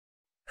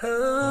بسم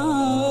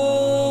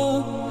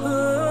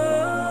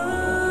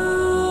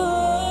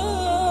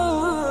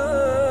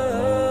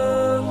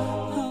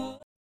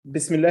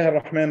الله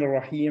الرحمن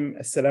الرحيم.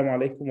 Assalamu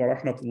alaikum wa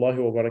rahmatullahi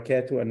wa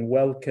barakatuh, and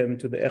welcome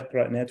to the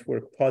Iqra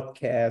Network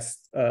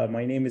podcast.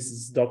 My name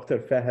is Dr.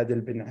 Fahad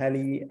Al-Bin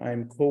Ali.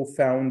 I'm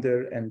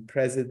co-founder and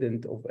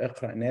president of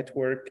Iqra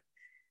Network.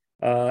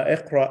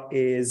 Iqra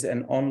is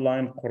an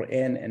online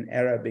Quran and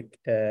Arabic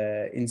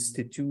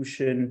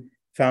institution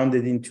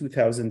founded in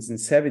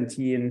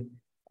 2017.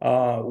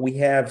 We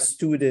have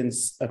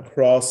students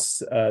across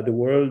the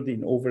world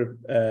in over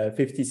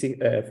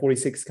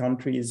 46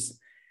 countries.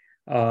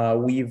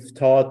 We've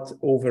taught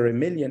over 1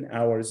 million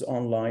hours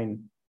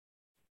online.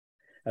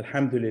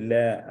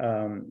 Alhamdulillah.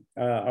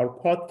 Our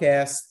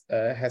podcast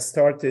has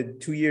started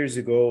 2 years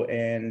ago,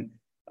 and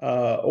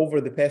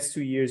over the past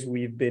 2 years,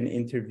 we've been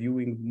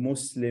interviewing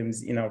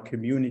Muslims in our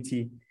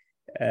community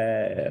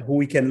who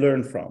we can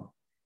learn from,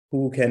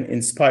 who can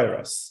inspire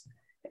us,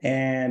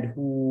 and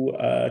who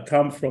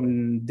come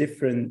from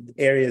different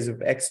areas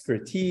of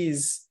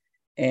expertise,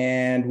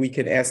 and we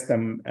can ask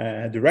them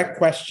direct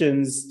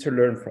questions to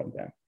learn from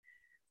them.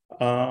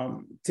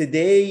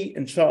 Today,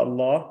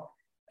 inshallah,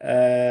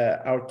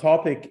 our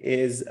topic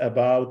is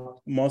about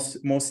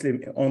Muslim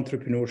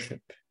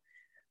entrepreneurship.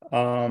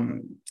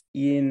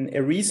 In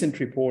a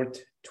recent report,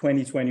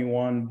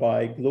 2021,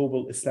 by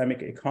Global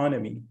Islamic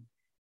Economy,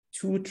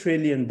 $2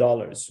 trillion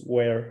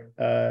were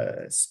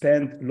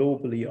spent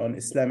globally on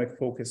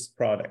Islamic-focused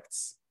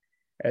products,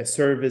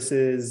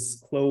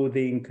 services,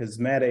 clothing,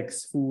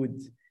 cosmetics,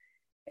 food.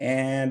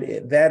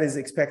 And that is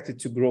expected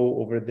to grow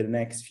over the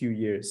next few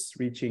years,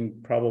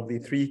 reaching probably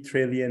 3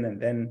 trillion and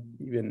then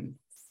even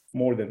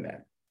more than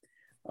that.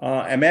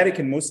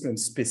 American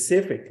Muslims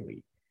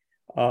specifically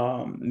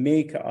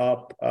make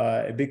up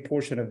a big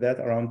portion of that,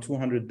 around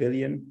 200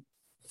 billion.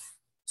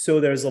 So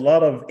there's a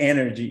lot of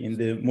energy in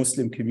the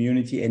Muslim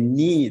community and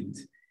need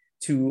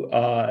to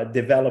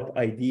develop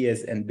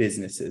ideas and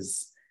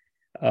businesses.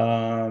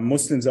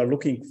 Muslims are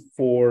looking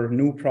for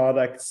new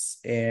products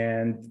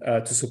and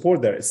to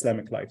support their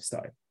Islamic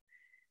lifestyle.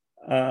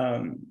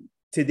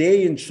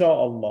 Today,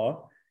 inshallah,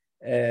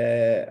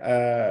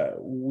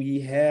 we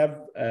have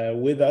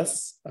with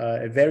us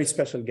a very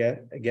special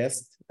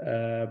guest,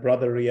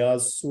 Brother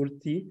Riaz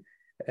Surti,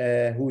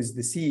 who is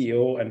the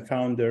CEO and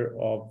founder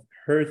of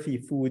Healthy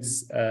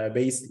Foods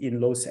based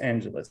in Los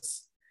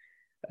Angeles.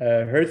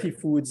 Healthy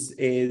Foods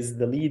is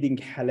the leading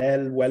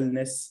halal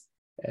wellness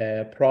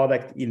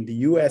product in the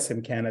US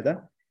and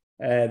Canada.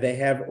 They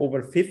have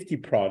over 50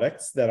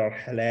 products that are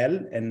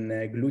halal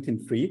and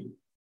gluten-free.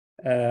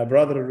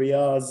 Brother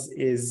Riaz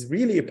is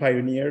really a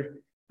pioneer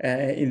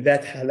in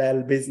that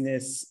halal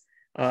business.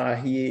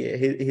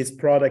 His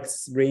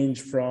products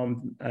range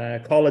from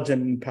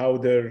collagen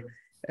powder,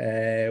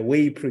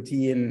 whey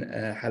protein,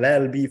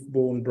 halal beef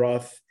bone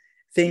broth,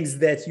 things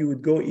that you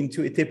would go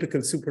into a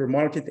typical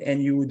supermarket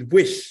and you would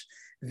wish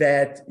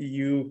that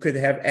you could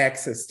have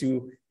access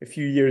to a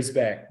few years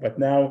back, but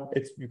now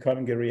it's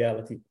becoming a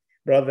reality.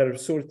 Brother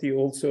Surti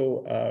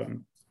also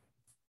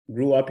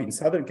grew up in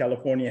Southern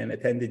California and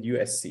attended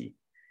USC.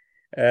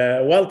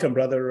 Welcome,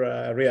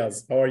 Brother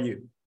Riaz. How are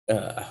you?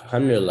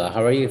 Alhamdulillah.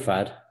 How are you,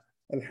 Fad?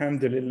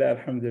 Alhamdulillah,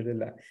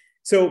 alhamdulillah.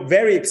 So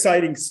very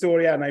exciting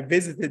story. And I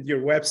visited your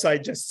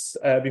website just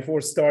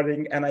before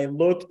starting, and I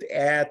looked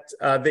at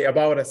the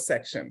About Us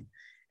section.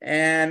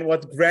 And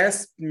what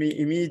grasped me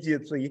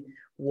immediately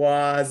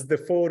was the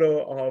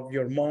photo of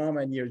your mom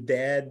and your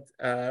dad,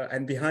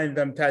 and behind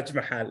them Taj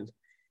Mahal.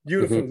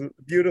 Beautiful,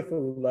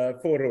 beautiful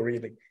photo,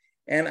 really.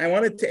 And I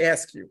wanted to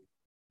ask you,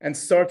 and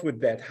start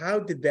with that. How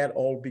did that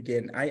all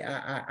begin?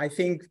 I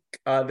think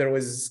there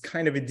was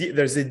kind of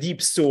there's a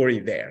deep story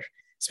there,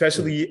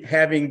 especially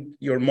having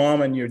your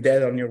mom and your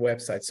dad on your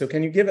website. So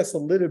can you give us a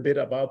little bit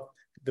about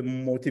the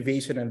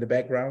motivation and the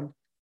background?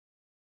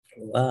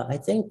 I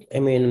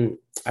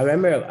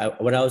remember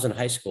when I was in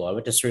high school, I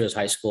went to Surti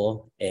High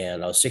School,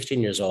 and I was 16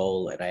 years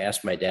old, and I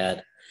asked my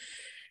dad,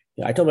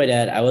 I told my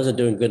dad I wasn't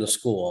doing good in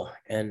school,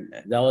 and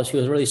he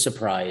was really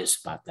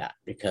surprised about that,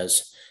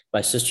 because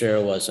my sister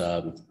was,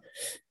 a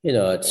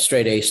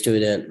straight A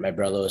student, my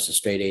brother was a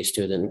straight A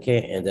student,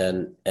 okay,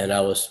 and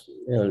I was,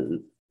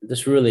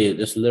 just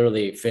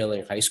literally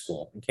failing high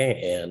school, okay,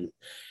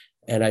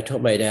 and I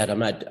told my dad,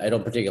 I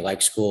don't particularly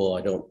like school.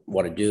 I don't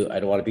want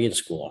to be in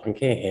school.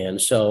 Okay.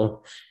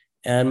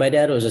 And my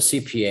dad was a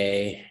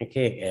CPA.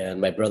 Okay. And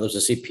my brother was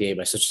a CPA,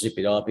 my sister was a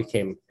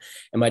CPA,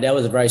 and my dad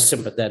was a very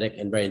sympathetic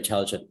and very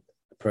intelligent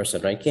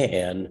person. Right. Okay.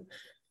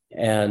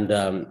 And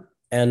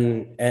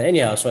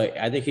anyhow, so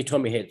I think he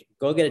told me, hey,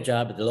 go get a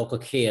job at the local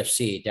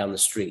KFC down the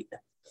street.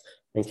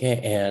 Okay.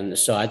 And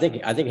so I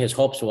think his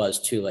hopes was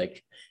to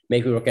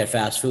make me work at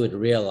fast food and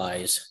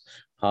realize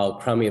how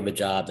crummy of a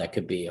job that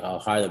could be, how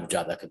hard of a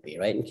job that could be,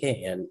 right?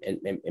 Okay, and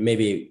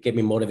maybe get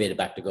me motivated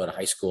back to go to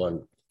high school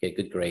and get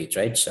good grades,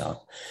 right?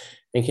 So,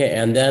 okay,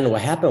 and then what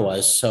happened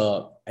was,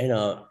 so I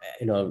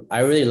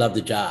really loved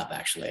the job,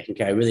 actually.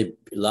 Okay, I really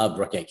loved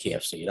working at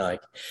KFC,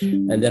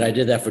 and then I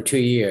did that for 2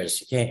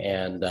 years. Okay,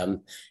 and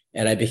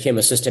and I became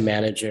assistant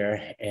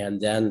manager. And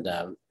then,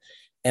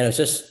 and I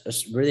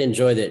just really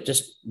enjoyed it.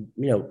 Just,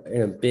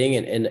 being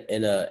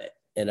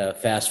in a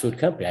fast food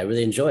company, I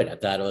really enjoyed it. I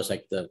thought it was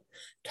like the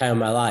time of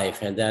my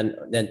life. And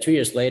then 2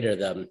 years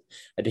later,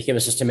 I became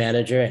assistant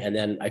manager. And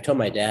then I told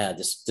my dad,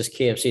 this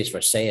KFC is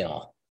for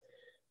sale.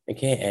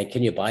 Okay, and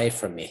can you buy it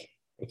from me?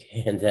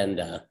 Okay, and then,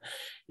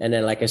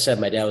 like I said,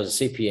 my dad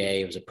was a CPA.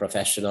 He was a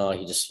professional.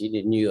 He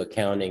knew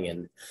accounting,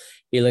 and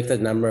he looked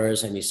at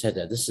numbers and he said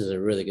that this is a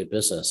really good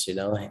business,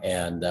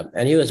 and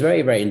he was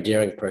very, very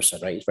endearing person,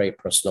 right? He's very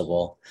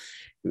personable,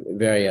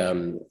 very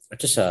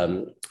just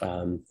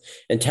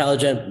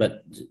intelligent,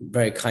 but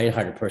very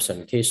kind-hearted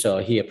person. Okay, so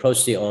he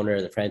approached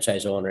the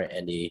franchise owner,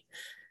 and he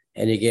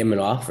gave him an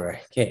offer.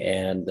 Okay,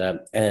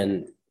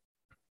 and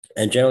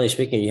generally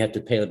speaking, you have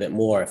to pay a little bit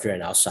more if you're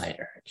an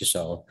outsider. Okay,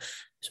 so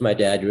my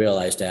dad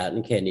realized that,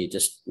 and he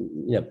just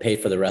paid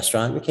for the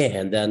restaurant. Okay,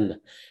 and then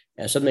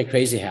something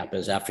crazy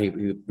happens after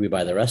we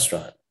buy the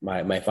restaurant.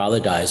 My father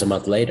dies a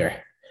month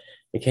later.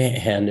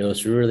 Okay, and it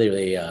was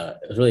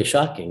really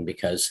shocking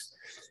because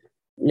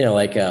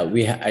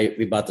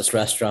we bought this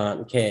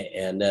restaurant. Okay,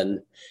 and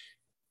then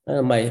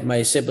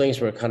my siblings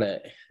were kind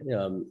of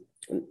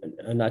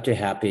not too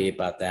happy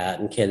about that.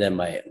 And okay, then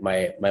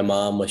my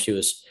mom she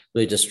was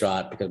really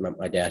distraught because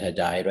my dad had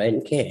died, right?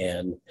 Okay,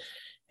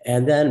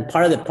 and then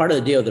part of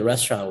the deal of the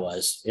restaurant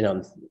was,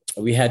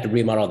 we had to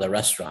remodel the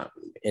restaurant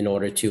in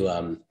order to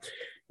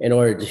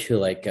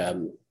like, part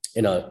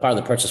of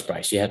the purchase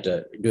price, you have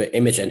to do an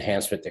image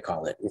enhancement, they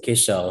call it. Okay.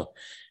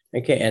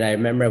 And I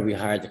remember we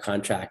hired the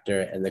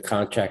contractor, and the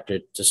contractor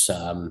just,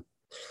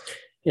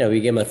 we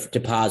gave him a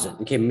deposit.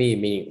 Okay,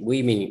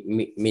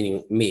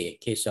 meaning me.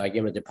 Okay, so I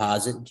gave him a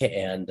deposit.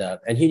 Okay, and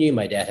he knew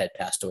my dad had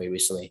passed away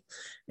recently,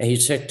 and he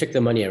took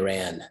the money and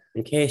ran.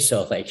 Okay,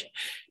 so it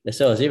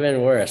was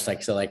even worse.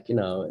 It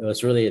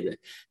was really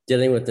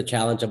dealing with the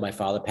challenge of my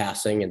father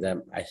passing,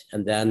 and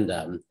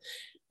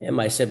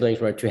my siblings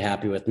weren't too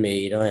happy with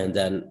me, and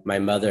then my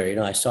mother,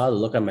 I saw the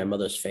look on my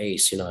mother's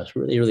face.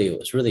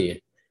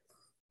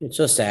 It's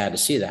so sad to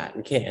see that.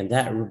 Okay,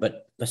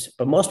 but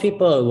most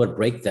people would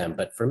break them.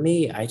 But for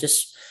me, at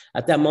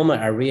that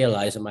moment, I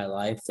realized in my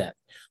life that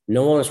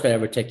no one was going to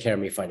ever take care of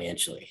me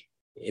financially.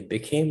 It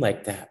became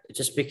like that. It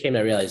just became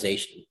a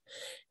realization.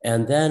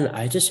 And then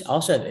I just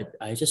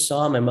saw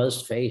on my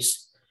mother's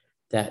face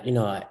that,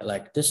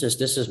 this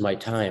is my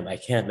time. I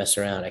can't mess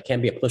around. I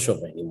can't be a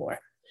pushover anymore.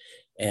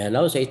 And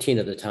I was 18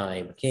 at the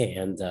time. Okay.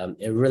 And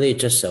it really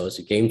just was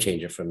a game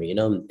changer for me,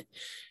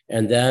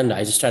 And then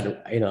I just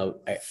started,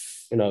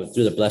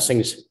 through the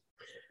blessings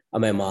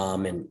of my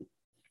mom, and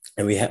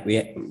we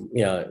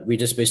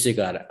just basically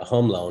got a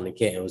home loan.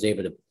 Okay, and was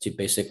able to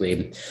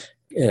basically,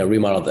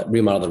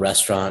 remodel the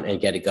restaurant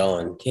and get it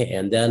going. Okay,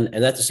 and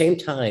at the same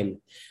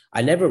time,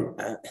 I never,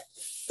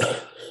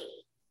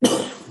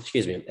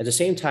 excuse me. At the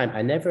same time,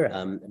 I never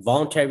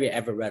voluntarily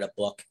ever read a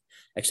book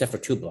except for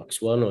two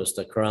books. One was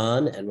the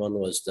Quran, and one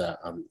was the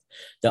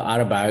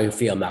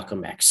autobiography of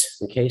Malcolm X.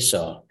 Okay,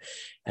 so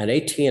at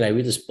 18, I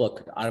read this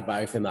book, the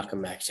autobiography of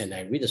Malcolm X, and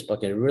I read this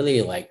book, and it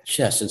really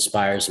just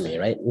inspires me,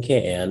 right?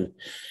 Okay,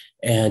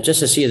 and just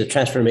to see the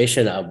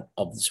transformation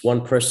of this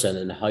one person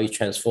and how he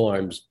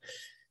transforms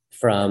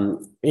from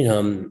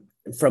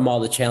all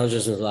the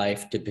challenges in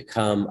life to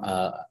become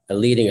a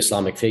leading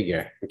Islamic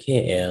figure.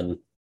 Okay,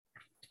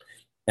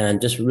 and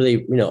just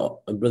really,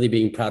 really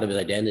being proud of his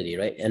identity,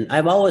 right? And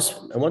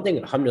one thing,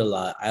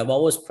 alhamdulillah, I've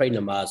always prayed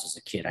namaz as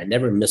a kid. I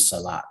never missed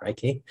salat, right?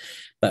 Okay?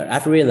 But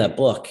after reading that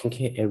book,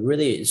 okay, it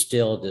really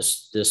instilled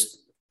this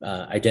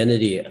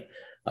identity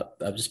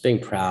of just being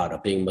proud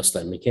of being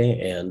Muslim, okay?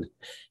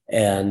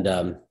 And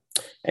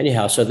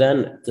anyhow, so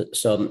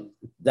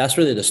that's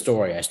really the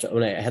story. I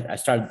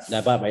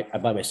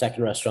bought my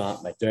second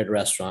restaurant, my third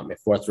restaurant, my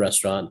fourth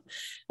restaurant.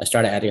 I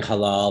started adding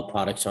halal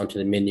products onto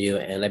the menu,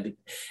 and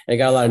I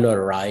got a lot of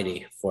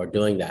notoriety for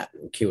doing that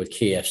with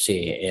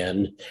KFC.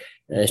 And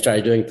I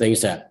started doing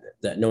things that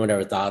no one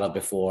ever thought of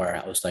before.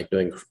 I was like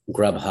doing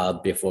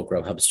Grubhub before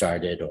Grubhub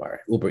started, or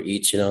Uber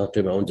Eats,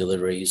 doing my own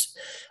deliveries.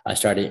 I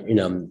started,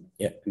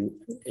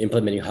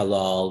 implementing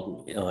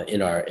halal,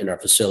 in our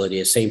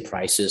facility, same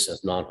prices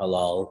as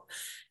non-halal.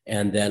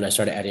 And then I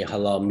started adding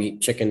halal meat,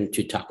 chicken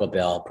to Taco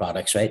Bell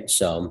products, right?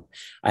 So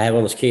I had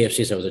one of those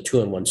KFCs that was a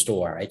 2-in-1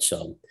 store, right?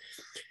 So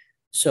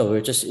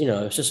we're just,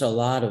 it's just a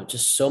lot of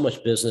just so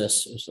much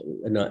business,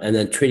 and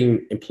then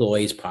treating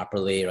employees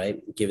properly,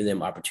 right? Giving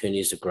them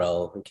opportunities to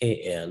grow.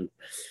 Okay.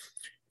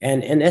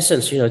 And in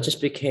essence, it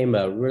just became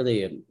a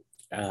really,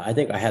 I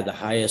think I had the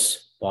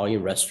highest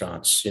volume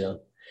restaurants,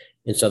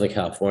 in Southern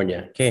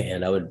California. Okay.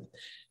 And I would,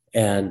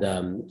 and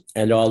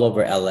all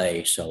over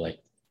LA. So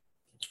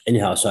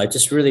anyhow, so I I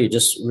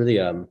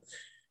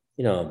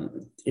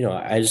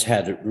just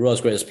had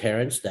world's greatest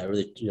parents that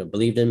really,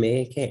 believed in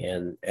me, okay,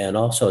 and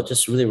also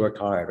just really worked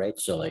hard, right?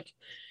 So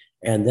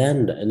and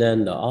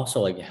then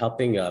also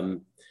helping,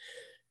 and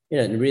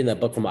reading that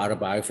book from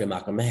autobiography of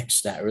Malcolm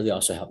X, that really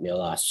also helped me a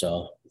lot.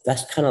 So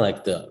that's kind of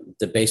like the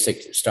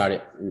basic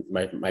started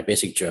my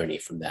basic journey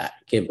from that.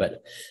 Okay,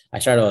 but I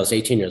started when I was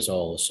 18 years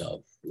old.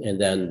 So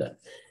and then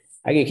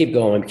I can keep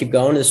going to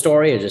the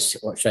story, or just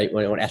should I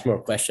want to ask more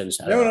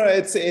questions? No,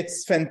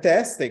 it's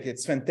fantastic.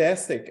 It's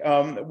fantastic.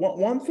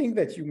 One thing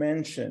that you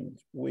mentioned,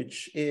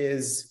 which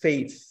is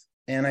faith,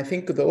 and I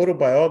think the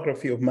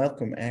autobiography of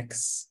Malcolm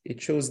X,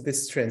 it shows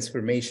this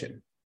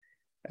transformation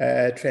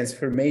in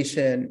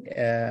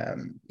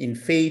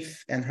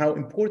faith, and how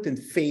important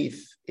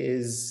faith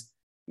is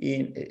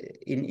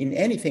in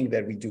anything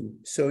that we do.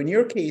 So in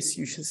your case,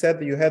 you said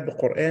that you had the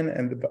Quran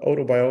and the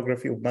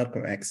autobiography of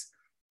Malcolm X.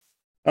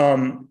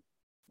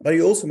 But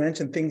you also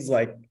mentioned things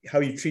like how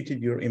you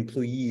treated your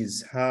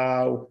employees.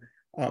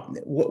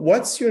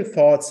 What's your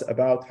thoughts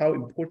about how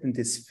important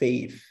is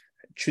faith?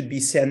 It should be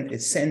a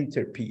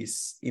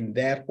centerpiece in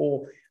that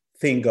whole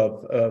thing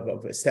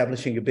of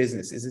establishing a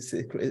business. Is this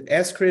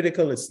as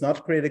critical? It's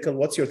not critical.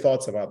 What's your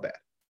thoughts about that?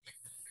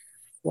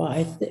 Well,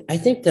 I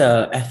think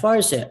as far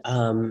as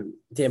the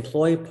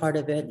employee part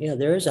of it,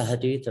 there is a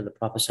hadith of the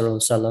Prophet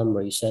ﷺ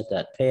where he said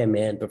that pay a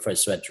man before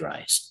his sweat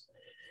dries.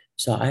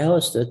 So I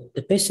always,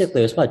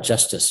 basically, it's about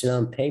justice,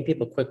 paying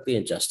people quickly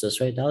and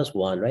justice, right? That was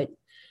one, right?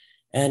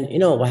 And,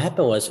 what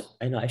happened was,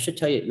 I should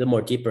tell you a little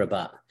more deeper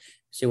about,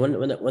 see, when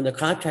the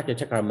contractor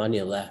took our money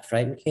and left,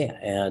 right? Okay,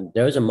 and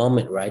there was a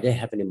moment where I didn't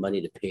have any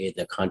money to pay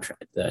the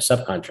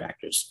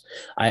subcontractors.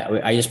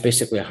 I just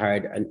basically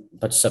hired a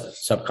bunch of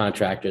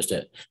subcontractors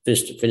to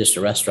finish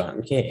the restaurant,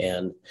 okay?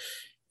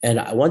 And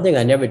one thing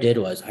I never did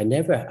was I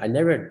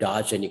never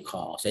dodged any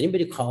calls.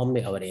 Anybody called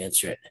me, I would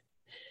answer it.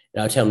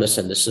 And I'll tell them,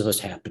 listen, this is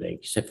what's happening.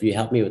 So if you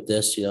help me with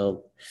this,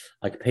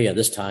 I can pay you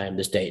this time,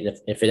 this date. And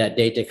if that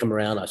date didn't come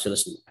around, I'll say,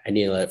 listen, I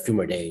need a few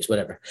more days,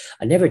 whatever.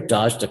 I never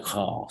dodged a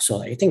call.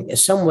 So I think in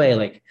some way,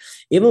 like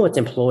even with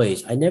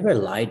employees, I never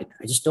lied.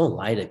 I just don't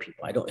lie to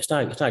people. It's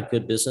not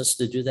good business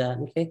to do that.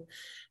 Okay.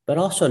 But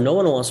also no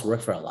one wants to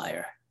work for a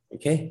liar.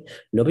 Okay.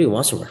 Nobody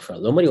wants to work for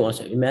nobody wants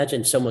to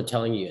imagine someone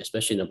telling you,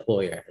 especially an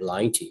employer,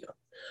 lying to you.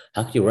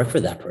 How can you work for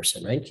that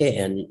person, right? Okay,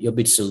 and you'll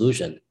be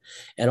disillusioned.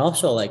 And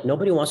also, like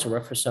nobody wants to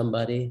work for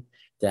somebody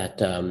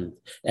that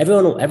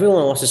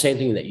everyone wants the same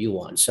thing that you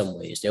want in some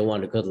ways. They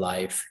want a good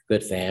life,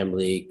 good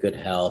family, good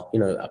health,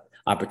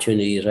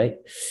 opportunities, right?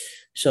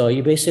 So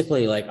you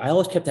basically I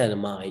always kept that in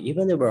mind,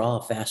 even though we're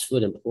all fast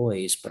food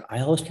employees, but I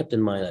always kept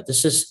in mind that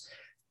this is,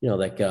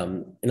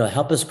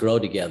 help us grow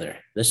together.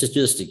 Let's just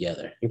do this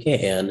together,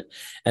 okay? And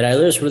I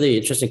learned this really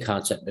interesting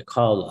concept. It's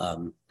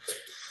called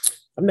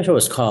I'm not sure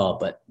what it's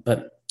called,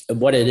 but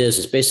what it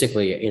is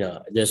basically,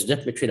 there's a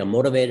difference between a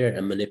motivator and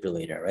a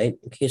manipulator, right?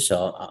 Okay,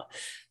 so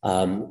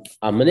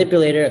a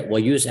manipulator will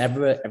use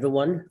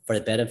everyone for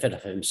the benefit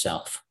of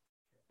himself,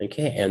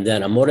 okay? And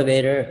then a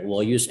motivator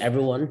will use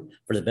everyone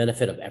for the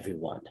benefit of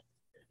everyone.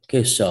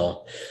 Okay,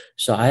 so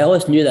I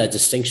always knew that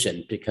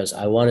distinction because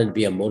I wanted to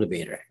be a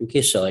motivator.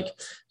 Okay, so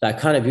I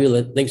kind of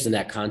view things in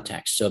that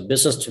context. So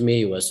business to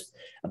me was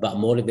about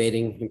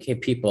motivating,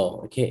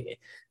 people,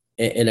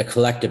 in a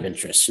collective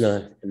interest,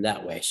 in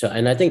that way. So,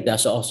 and I think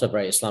that's also a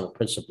very Islamic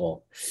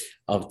principle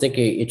of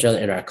thinking each other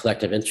in our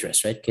collective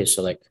interest, right? Okay,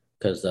 so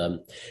because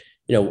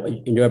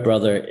your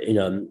brother,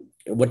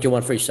 what you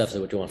want for yourself is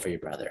what you want for your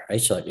brother,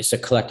 right? So it's a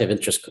collective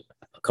interest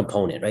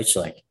component, right?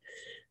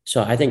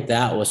 So I think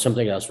that was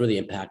something that was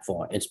really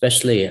impactful,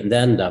 especially. And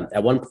then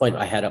at one point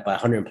I had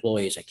about 100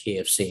 employees at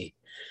KFC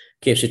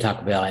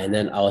Taco Bell, and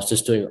then I was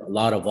just doing a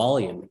lot of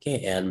volume,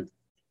 okay, and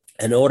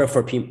in order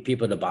for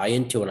people to buy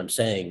into what I'm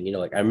saying,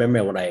 I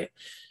remember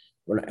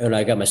when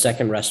I got my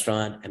second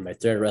restaurant and my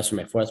third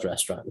restaurant, my fourth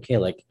restaurant, okay,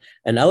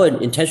 and I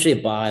would intentionally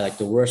buy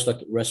the worst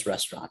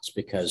restaurants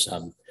because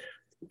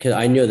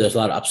I knew there's a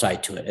lot of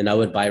upside to it, and I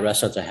would buy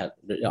restaurants that had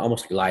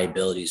almost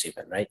liabilities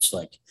even, right?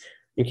 So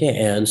okay,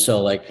 and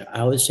so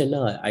I would say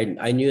no,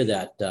 I knew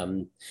that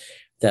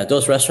that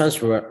those restaurants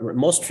were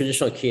most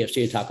traditional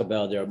KFC and Taco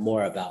Bell. They're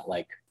more about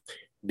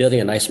building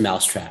a nice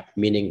mousetrap,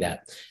 meaning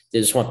that they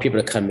just want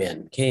people to come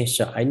in. Okay.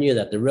 So I knew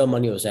that the real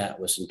money was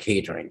in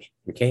catering.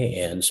 Okay.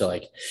 And so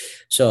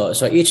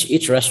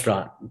each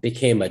restaurant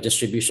became a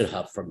distribution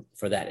hub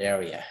for that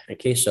area.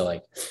 Okay.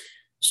 So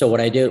what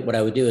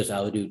I would do is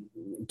I would do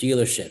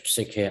dealerships.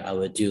 Okay. I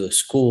would do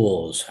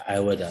schools. I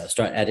would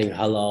start adding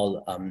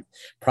halal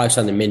products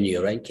on the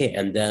menu. Right. Okay.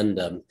 And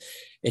then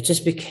it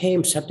just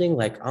became something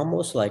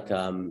almost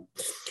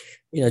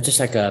just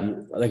like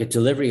a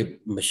delivery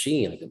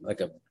machine, like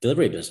a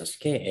delivery business.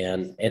 Okay.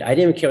 And I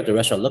didn't even care what the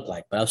restaurant looked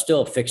like, but I'll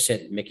still fix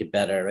it and make it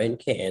better. Right.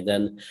 Okay. And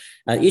then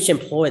each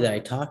employee that I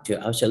talked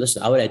to, I would say,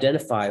 listen, I would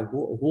identify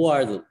who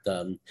are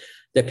the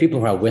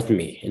people who are with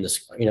me in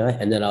this,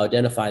 and then I'll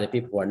identify the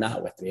people who are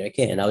not with me.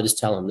 Okay. And I would just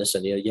tell them,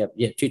 listen, you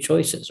have two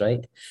choices,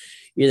 right?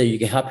 Either you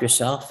can help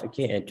yourself,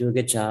 okay, and do a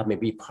good job,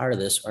 maybe be part of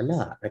this, or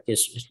not. Okay.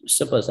 It's as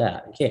simple as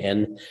that. Okay.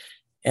 And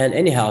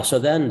anyhow, so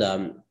then,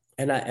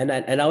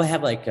 and I would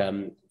have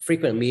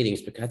frequent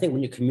meetings, because I think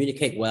when you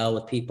communicate well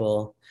with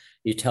people,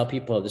 you tell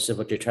people this is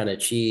what you're trying to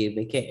achieve.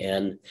 Okay.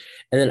 And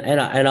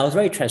I was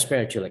very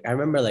transparent too. I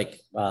remember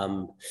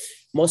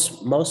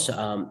most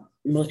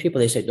people,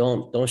 they say,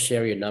 don't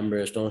share your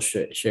numbers, don't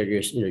share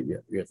your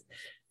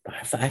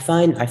I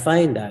find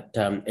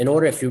that in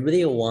order, if you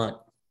really want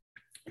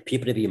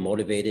people to be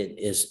motivated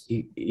is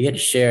you had to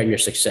share in your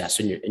success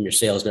and your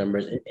sales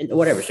numbers and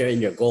whatever, share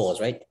in your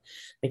goals, right?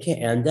 Okay,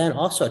 and then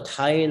also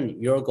tie in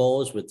your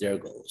goals with their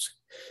goals.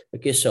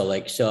 Okay, so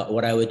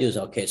what I would do is,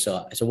 okay,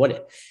 so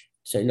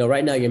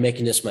right now you're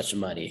making this much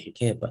money.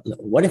 Okay, but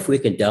what if we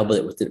can double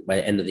it by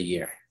the end of the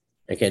year?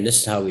 Okay, and this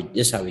is how we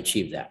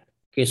achieve that.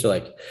 Okay,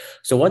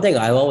 so one thing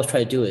I always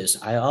try to do is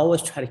I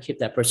always try to keep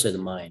that person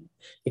in mind.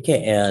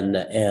 Okay, and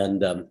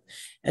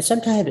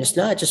sometimes it's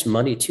not just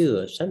money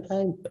too.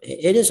 Sometimes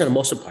it is on the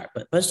most part,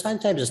 but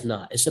sometimes it's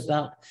not. It's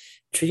about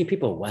treating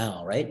people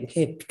well, right?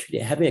 Okay,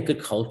 having a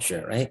good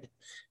culture, right?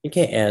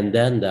 Okay, and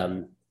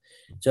then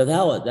so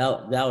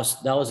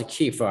that was a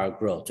key for our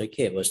growth.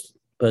 Okay, it was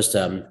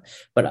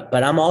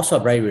but I'm also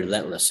very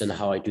relentless in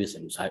how I do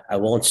things. I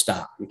won't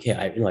stop. Okay,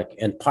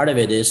 and part of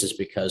it is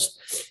because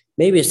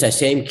maybe it's that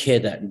same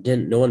kid that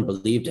no one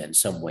believed in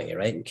some way,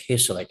 right? Okay,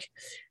 so that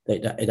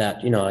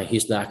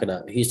he's not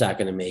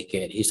gonna make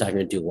it, he's not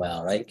gonna do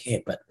well, right?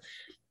 Okay,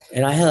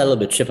 and I had a little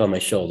bit of chip on my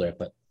shoulder,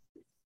 but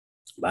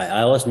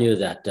I always knew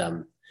that I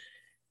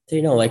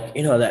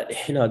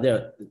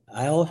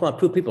always want to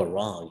prove people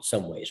wrong in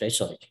some ways, right?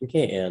 So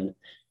okay,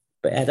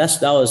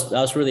 that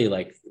was really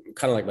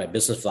kind of like my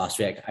business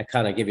philosophy. I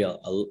kind of give you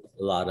a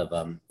lot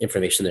of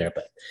information there,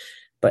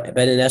 but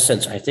in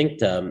essence, I think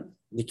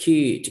the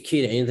key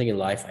to anything in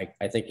life,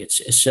 I think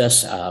it's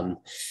just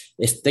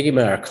it's thinking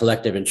about our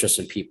collective interest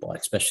in people,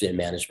 especially in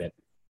management.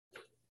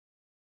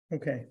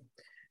 Okay.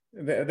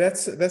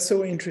 That's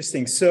so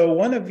interesting. So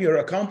one of your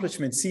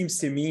accomplishments seems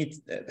to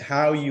me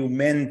how you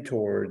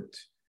mentored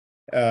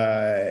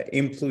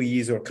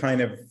employees, or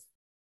kind of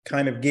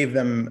gave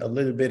them a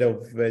little bit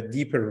of a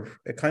deeper,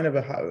 a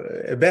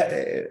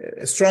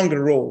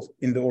stronger role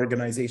in the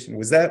organization.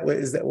 Is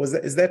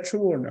that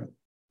true or no?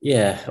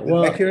 Yeah,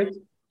 well, accurate?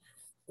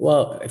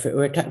 Well, if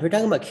we're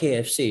talking about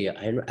KFC,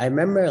 I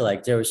remember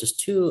there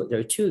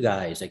were two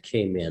guys that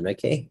came in.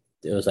 Okay,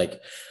 it was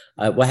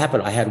what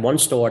happened. I had one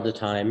store at the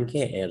time.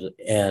 Okay,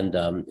 and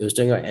it was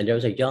doing, and there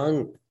was a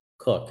young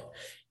cook.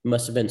 He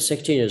must have been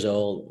 16 years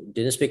old.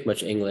 Didn't speak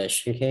much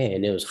English. Okay,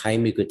 and it was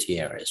Jaime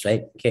Gutierrez,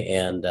 right? Okay,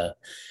 and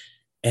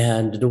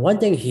the one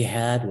thing he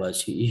had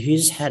was he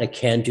just had a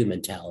can-do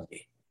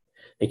mentality.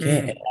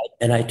 Okay,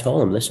 and I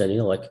told him, listen,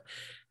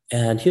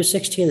 and he was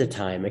 16 at the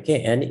time,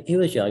 okay, and he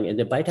was young. And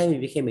then by the time he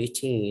became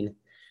 18,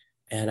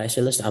 and I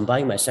said, listen, I'm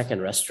buying my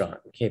second restaurant.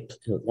 Okay,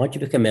 why don't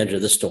you become manager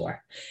of the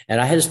store?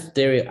 And I had this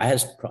theory, I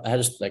had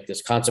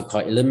this concept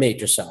called eliminate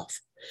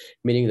yourself,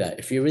 meaning that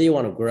if you really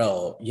want to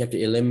grow, you have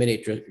to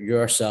eliminate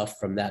yourself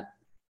from that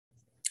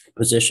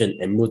position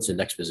and move to the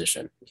next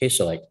position. Okay,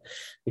 so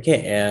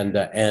and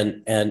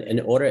in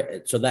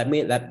order, so that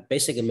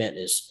basically meant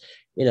is,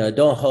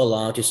 don't hold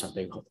on to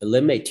something.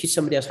 Teach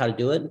somebody else how to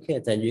do it. Okay,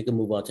 then you can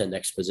move on to the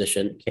next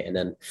position. Okay, and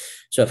then,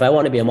 so if I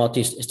want to be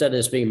instead of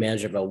just being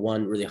manager of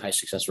one really high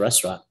success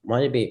restaurant,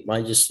 why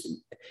just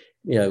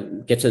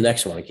get to the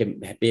next one? Okay,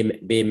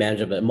 be a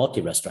manager of a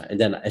multi restaurant, and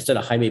then instead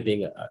of Jaime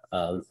being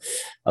a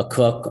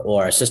cook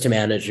or assistant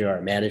manager or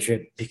a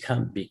manager,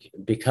 become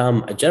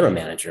a general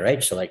manager,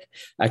 right? So I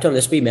told him,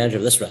 let's be manager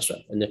of this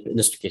restaurant in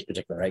this case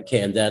particular, right?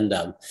 Okay, and then.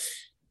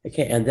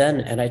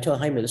 And I told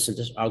Jaime, listen,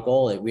 this our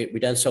goal.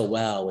 We've done so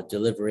well with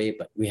delivery,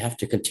 but we have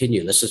to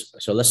continue.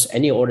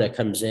 Any order that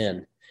comes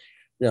in,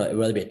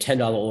 whether it be a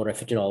 $10 order,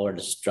 $15 order,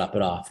 just drop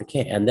it off.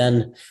 Okay. And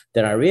then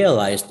I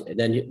realized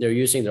then they're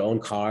using their own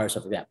cars,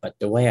 stuff like that. But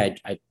the way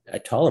I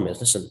told him is,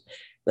 listen,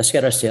 let's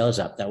get our sales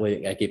up. That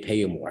way I can pay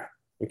you more.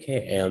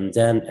 Okay. And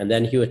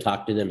then he would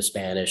talk to them in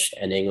Spanish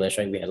and English.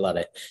 Right? We had a lot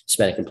of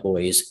Hispanic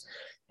employees.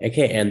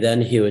 Okay. And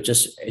then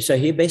so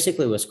he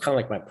basically was kind of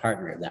like my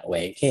partner in that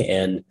way. Okay.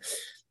 And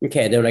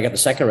then when I got the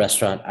second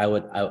restaurant, I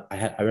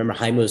remember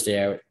Jaime was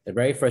there. The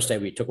very first day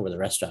we took over the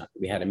restaurant,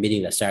 we had a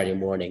meeting that Saturday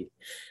morning,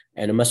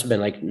 and it must have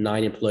been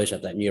 9 employees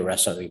of that new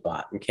restaurant we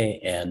bought. Okay.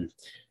 And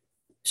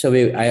so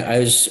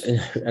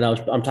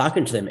I'm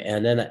talking to them,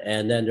 and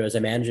then there was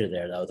a manager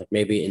there that was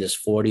maybe in his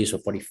 40s or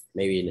 40,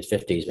 maybe in his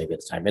 50s, maybe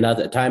at the time. And at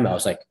the time I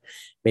was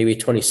maybe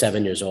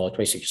 27 years old,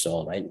 26 years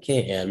old. Right.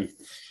 Okay.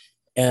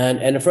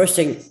 And the first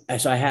thing,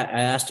 so I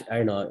asked,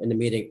 in the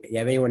meeting, you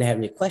have anyone have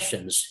any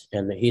questions?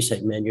 And he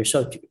said, man,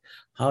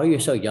 how are you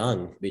so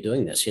young to be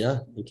doing this,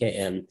 Okay.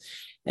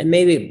 And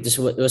maybe this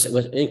was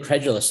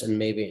incredulous, and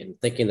maybe in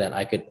thinking that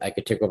I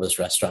could take over this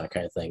restaurant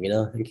kind of thing,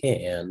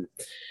 Okay. And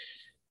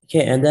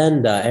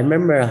then I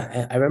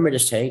remember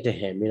just saying to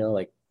him,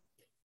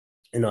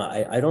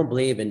 I don't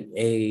believe in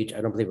age. I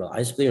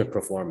just believe in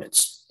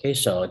performance. Okay.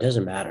 So it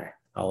doesn't matter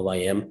how old I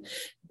am.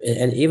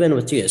 And even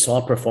with you, it's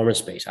all performance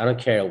based. I don't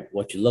care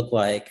what you look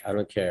like. I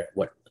don't care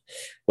what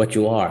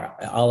you are.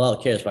 All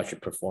I care is about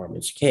your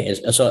performance. Okay,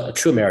 and so a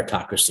true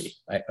meritocracy.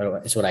 Right?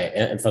 It's what I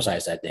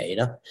emphasized that day.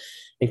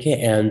 Okay,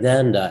 and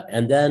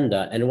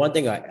one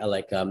thing I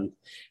like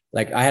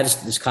I had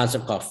this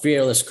concept called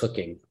fearless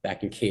cooking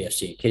back in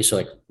KFC. Okay,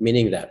 so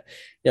meaning that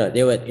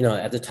they would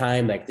at the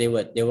time they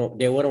wouldn't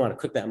want to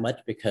cook that much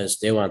because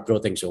they want to throw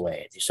things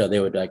away. So they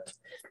would it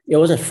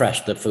wasn't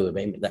fresh, the food,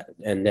 maybe that.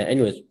 And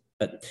anyways.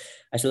 But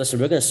I said, listen,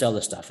 we're going to sell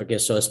this stuff. Okay.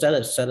 So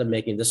instead of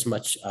making this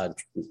much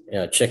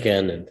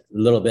chicken and a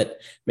little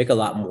bit, make a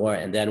lot more.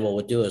 And then what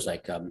we'll do is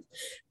like,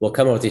 we'll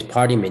come up with these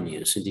party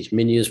menus, and these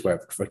menus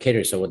were for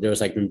catering. So there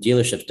was like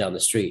dealerships down the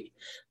street.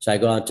 So I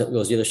go on to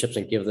those dealerships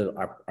and give them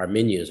our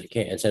menus.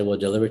 Okay. And said, we'll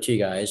deliver to you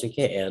guys.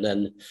 Okay. And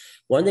then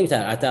one thing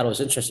that I thought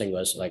was interesting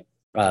was like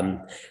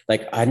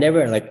I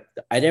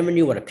never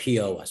knew what a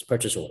PO was,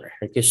 purchase order.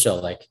 Okay.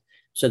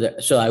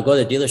 So I go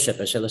to the dealership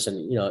and say, listen,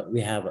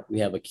 we have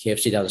a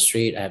KFC down the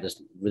street. I have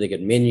this really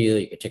good menu.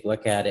 You can take a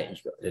look at it.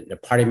 The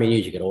party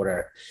menus, you can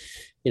order,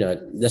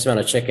 this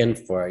amount of chicken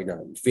for,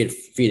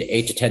 feed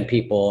 8 to 10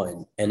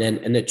 people. And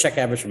then the check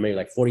average for maybe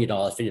like $40,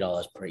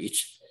 $50 per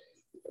each,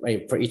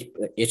 right? For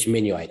each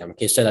menu item.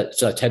 Okay. So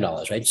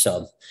 $10, right?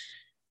 So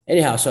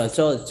anyhow,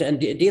 and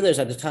dealers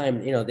at the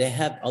time, they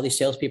have all these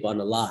salespeople on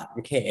the lot.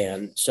 Okay.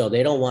 And so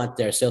they don't want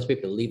their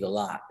salespeople to leave the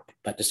lot.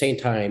 But at the same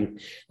time,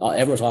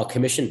 everyone's all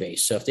commission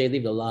based. So if they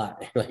leave the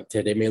lot, like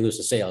they may lose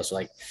the sales.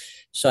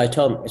 So I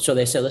told them. So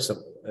they said, "Listen,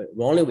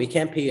 we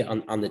can't pay you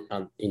on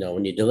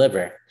when you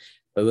deliver,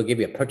 but we'll give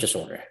you a purchase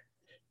order."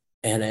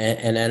 And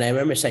I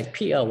remember saying,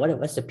 "PO,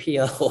 what's the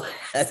PO?"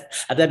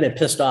 I've been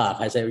pissed off.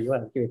 I said, "You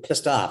want to get me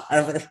pissed off?"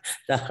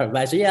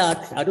 I said,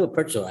 "Yeah, I'll do a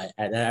purchase order."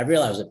 And I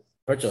realized it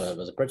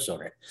was a purchase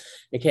order.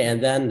 Okay,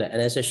 and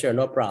I said, "Sure,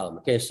 no problem."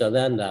 Okay, so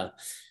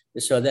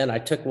then I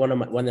took one of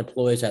the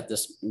employees at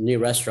this new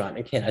restaurant.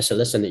 Okay, I said,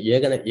 "Listen, you're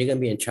gonna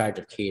be in charge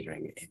of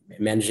catering,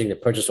 managing the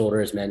purchase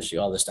orders, managing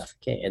all this stuff."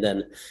 Okay, and then,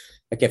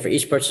 for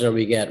each purchase order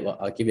we get, well,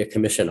 I'll give you a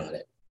commission on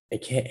it.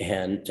 Okay,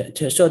 and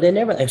so they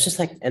never. It was just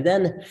like, and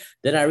then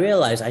I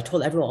realized I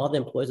told all the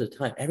employees at the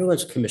time,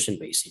 everyone's commission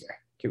based here.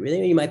 Okay,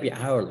 really, you might be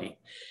hourly,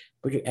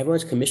 but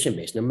everyone's commission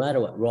based. No matter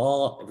what, we're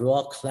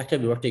all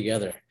collectively work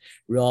together.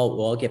 We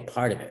all get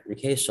part of it.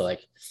 Okay, so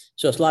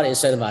it's a lot of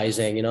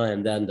incentivizing,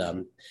 and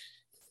then.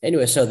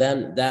 Anyway, so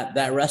then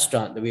that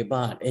restaurant that we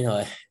bought,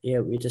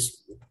 we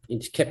just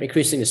kept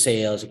increasing the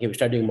sales. Okay, we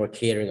started doing more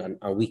catering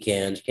on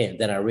weekends. Okay, and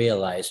then I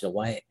realized,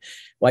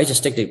 why just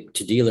stick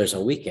to dealers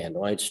on weekend?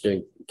 Why just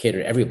doing cater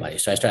to everybody?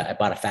 So I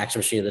bought a fax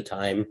machine at the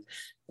time,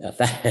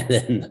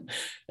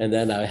 and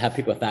then I have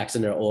people fax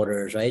in their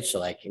orders, right?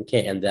 So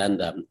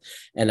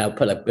and I'll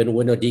put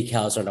window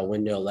decals on a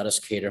window. Let us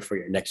cater for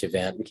your next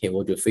event. Okay,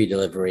 we'll do free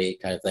delivery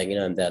kind of thing,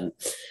 and then.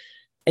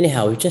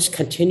 Anyhow, we just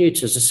continued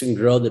to just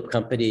grow the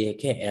company.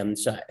 Okay. And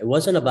so it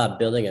wasn't about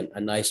building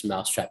a nice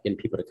mousetrap, getting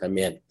people to come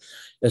in. It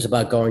was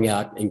about going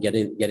out and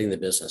getting the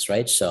business,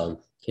 right? So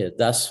it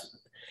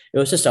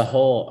was just a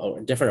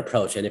whole different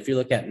approach. And if you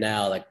look at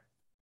now, like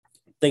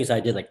things I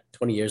did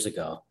 20 years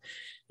ago,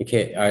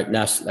 okay, are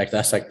now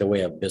that's the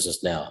way of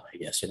business now, I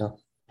guess,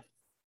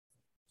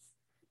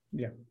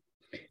 Yeah.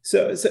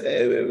 So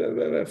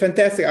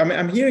fantastic.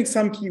 I'm hearing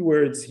some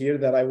keywords here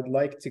that I would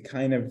like to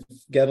kind of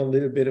get a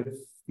little bit of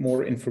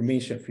more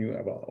information from you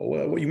about.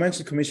 Well, you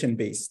mentioned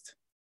commission-based.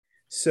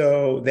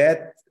 So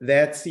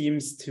that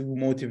seems to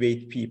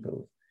motivate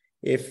people.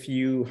 If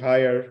you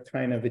hire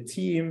kind of a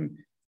team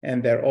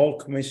and they're all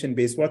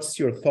commission-based, what's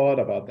your thought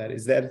about that?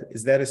 Is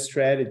that a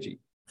strategy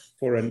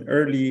for an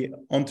early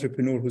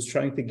entrepreneur who's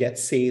trying to get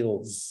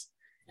sales?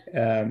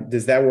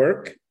 Does that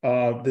work?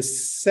 The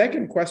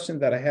second question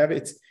that I have,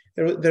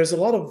 there's a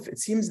lot of, it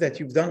seems that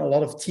you've done a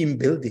lot of team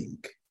building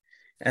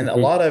and a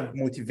lot of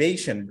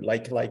motivation,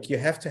 like you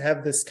have to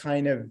have this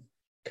kind of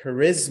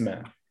charisma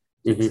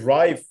to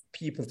drive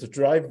people, to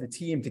drive the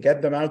team, to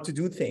get them out to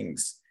do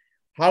things.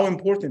 How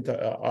important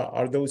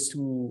are those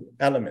two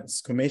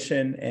elements,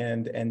 commission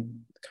and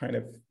kind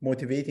of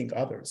motivating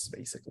others,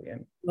 basically?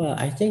 And well,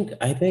 I think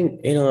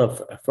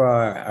for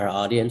our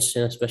audience,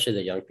 especially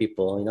the young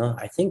people,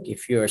 I think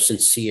if you're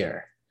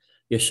sincere,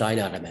 you shine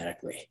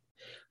automatically.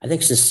 I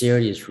think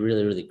sincerity is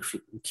really, really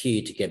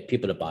key to get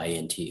people to buy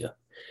into you.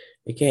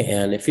 Okay,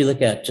 and if you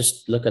look at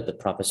the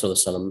Prophet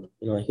Sallallahu Alaihi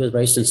Wasallam, he was a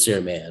very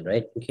sincere man,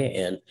 right? Okay,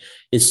 and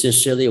he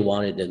sincerely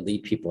wanted to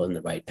lead people in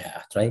the right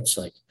path, right?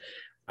 So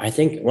I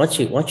think once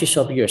you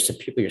show your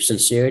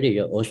sincerity,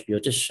 you'll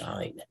just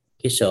shine.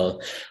 Okay,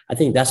 so I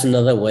think that's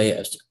another way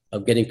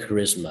of getting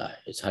charisma.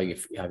 Is how you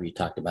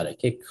talked about it.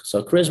 Okay,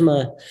 so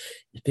charisma,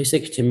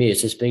 basically to me,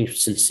 is just being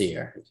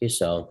sincere.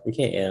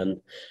 Okay,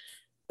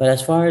 but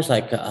as far as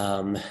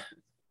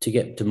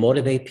to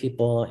motivate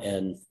people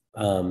and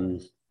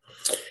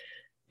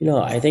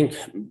I think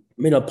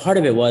part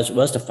of it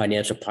was the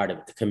financial part of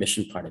it, the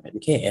commission part of it.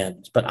 Okay,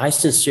 but I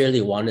sincerely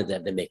wanted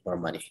them to make more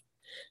money.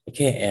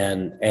 Okay,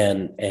 and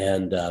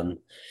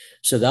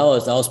so that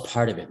was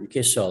part of it.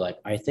 Okay, so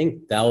I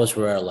think that was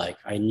where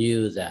I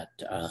knew that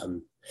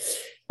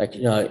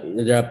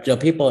there are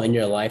people in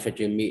your life that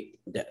you meet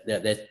that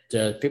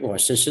there are people who are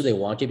sincerely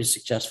want to be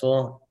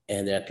successful,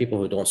 and there are people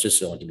who don't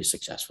sincerely want to be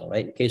successful,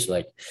 right? Okay,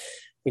 so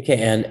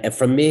okay, and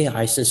for me,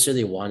 I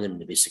sincerely wanted them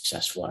to be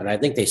successful, and I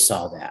think they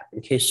saw that.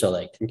 Okay, so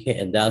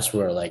and that's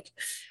where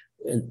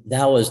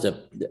that was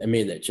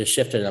that just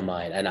shifted in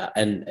mind,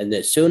 and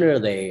the sooner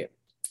they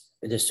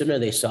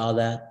saw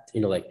that,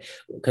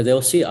 because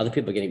they'll see other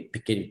people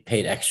getting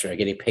paid extra,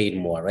 getting paid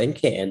more, right?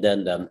 Okay, and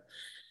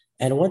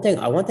one thing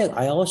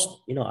I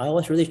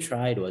always really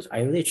tried was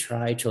I really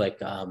tried to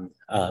like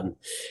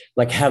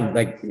have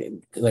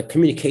like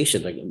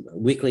communication, like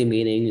weekly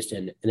meetings,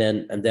 and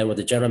then with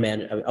the general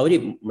manager, I would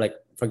even like,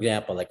 for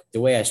example, like the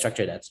way I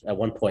structured that at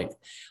one point,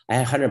 I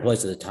had 100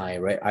 employees at the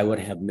time, right? I would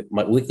have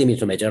my weekly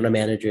meetings with my general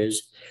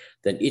managers.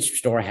 Then each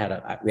store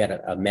had we had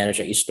a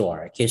manager each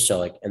store. Okay, so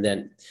like, and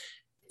then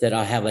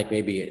I'll have like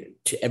maybe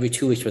every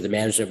 2 weeks with the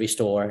manager of every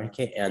store.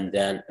 Okay, and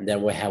then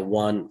we'll have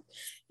one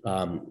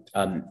a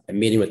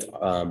meeting with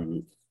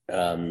um,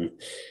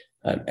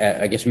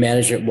 I guess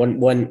manager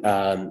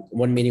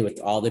one meeting with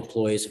all the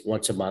employees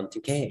once a month.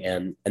 Okay,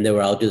 and then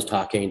we're all do the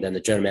talking. Then the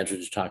general manager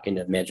is talking.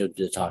 The manager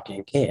do the talking.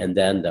 Okay, and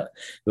then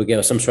we'll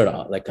give some sort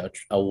of like a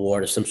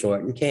award of some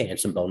sort. Okay, and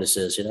some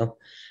bonuses.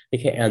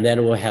 Okay, and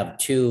then we'll have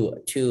two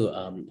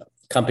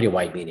company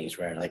wide meetings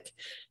where like.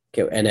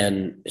 Okay, and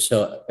then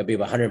so it'll be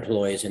about 100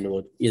 employees, and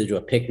we'll either do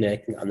a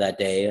picnic on that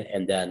day,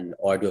 and then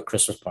or do a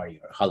Christmas party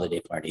or a holiday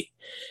party.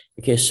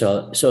 Okay,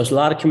 so it's a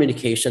lot of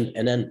communication,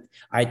 and then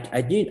I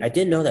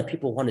didn't know that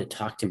people wanted to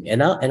talk to me,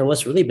 and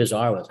what's really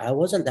bizarre was I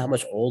wasn't that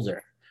much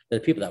older than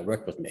the people that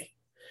worked with me,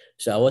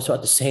 so I was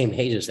about the same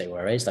age as they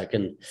were, right? So I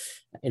can,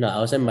 I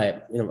was in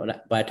my,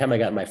 by the time I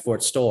got my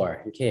fourth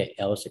store, okay,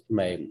 I was in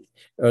my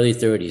early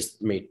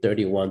 30s, maybe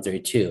 31,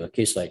 32.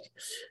 Okay, so like.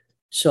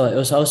 So I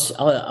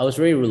was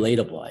very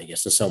relatable, I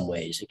guess, in some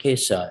ways. Okay,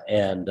 so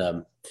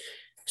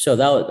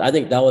so I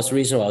think that was the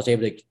reason why I was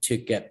able to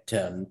get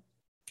to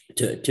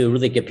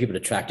really get people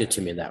attracted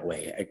to me in that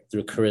way,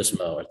 through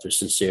charisma or through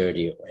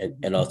sincerity,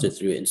 and also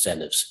through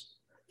incentives.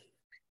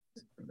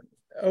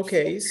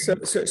 Okay,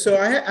 so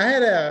I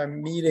had a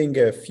meeting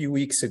a few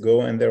weeks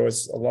ago, and there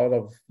was a lot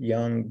of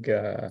young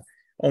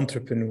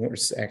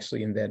entrepreneurs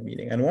actually in that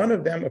meeting, and one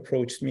of them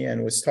approached me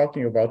and was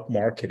talking about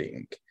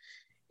marketing.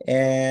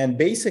 And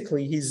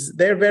basically,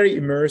 they're very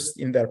immersed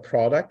in their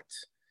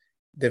product,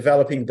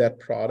 developing that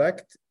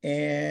product,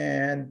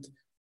 and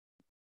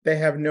they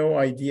have no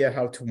idea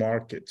how to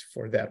market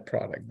for that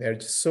product. They're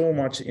just so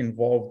much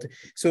involved.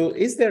 So do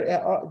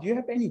you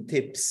have any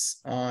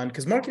tips on,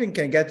 because marketing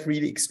can get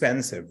really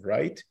expensive,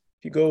 right?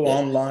 If you go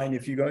online,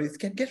 it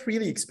can get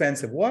really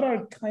expensive. What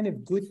are kind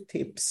of good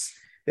tips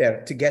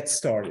there to get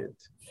started?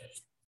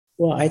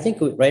 Well, I think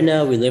right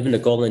now we live in the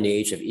golden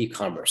age of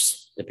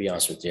e-commerce, to be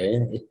honest with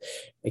you.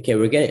 Okay,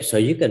 we're getting, so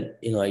you can,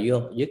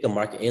 you can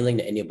market anything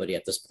to anybody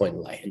at this point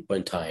in life, in point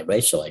in time,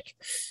 right? So like,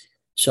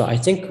 so I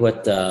think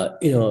what,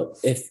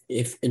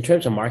 if in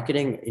terms of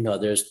marketing,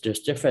 there's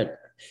different,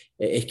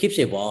 it keeps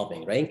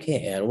evolving, right?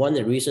 Okay, and one of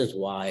the reasons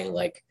why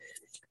like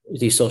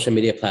these social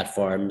media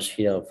platforms,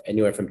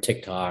 anywhere from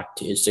TikTok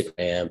to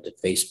Instagram to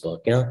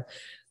Facebook,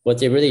 what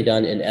they've really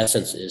done in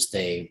essence is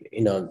they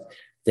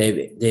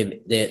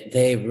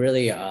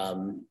really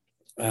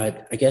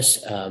I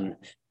guess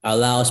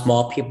allow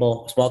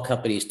small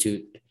companies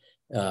to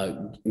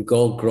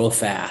grow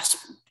fast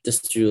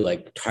just through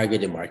like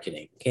targeted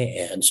marketing.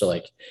 Okay, and so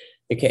like,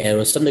 okay, and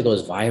when something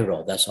goes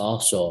viral, that's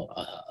also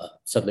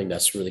something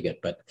that's really good.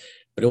 But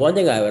the one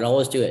thing I would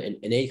always do in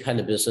any kind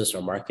of business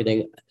or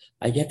marketing,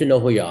 you have to know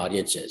who your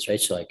audience is,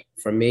 right? So like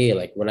for me,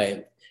 like when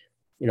I'm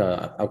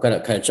gonna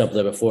kind of jump a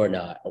little bit forward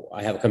now.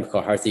 I have a company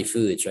called Hearthy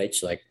Foods, right?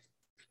 So like,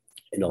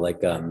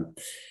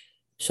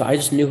 so I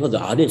just knew who the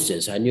audience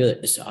is. I knew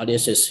that this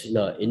audience is,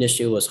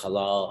 initially was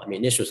halal. I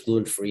mean, initially was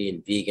gluten-free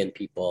and vegan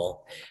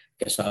people.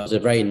 So I was a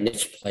very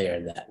niche player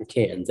in that.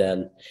 Okay, and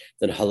then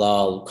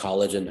halal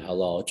collagen,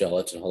 halal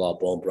gelatin, halal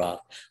bone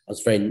broth.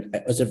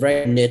 It was a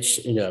very niche,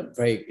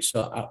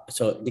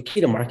 so the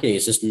key to marketing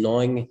is just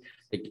knowing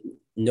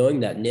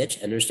that niche,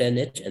 understand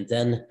niche, and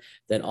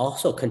then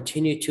also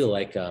continue to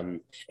like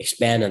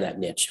expand on that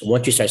niche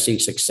once you start seeing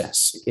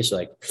success. Okay, so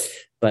like,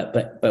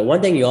 but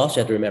one thing you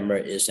also have to remember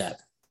is that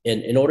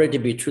in order to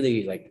be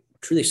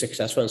truly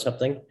successful in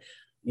something,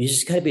 you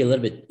just got to be a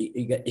little bit,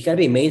 you got to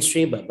be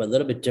mainstream, but a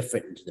little bit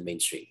different into the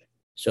mainstream.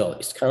 So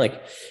it's kind of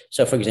like,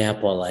 so for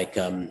example, like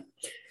for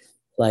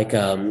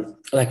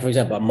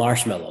example,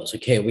 marshmallows.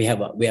 Okay, we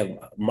have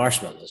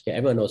marshmallows. Okay,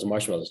 everyone knows what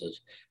marshmallows is,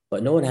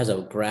 but no one has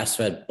a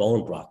grass-fed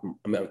bone broth.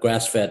 I mean, a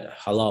grass-fed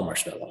halal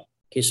marshmallow.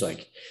 Okay, so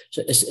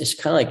it's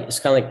kind of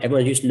like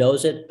everyone just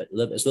knows it, but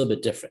it's a little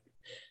bit different.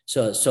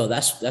 So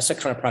that's the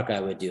kind of product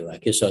I would do.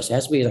 Like, so it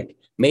has to be like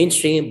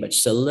mainstream, but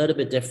just a little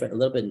bit different, a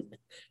little bit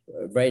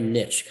very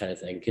niche kind of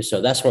thing.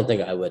 So that's one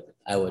thing I would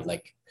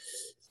like,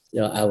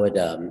 I would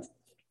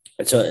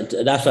so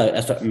that's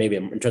what maybe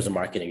in terms of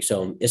marketing.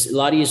 So it's a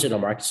lot easier to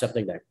market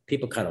something that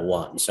people kind of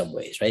want in some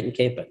ways, right?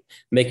 Okay, but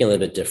making it a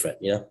little bit different,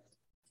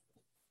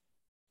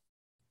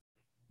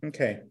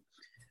 Okay.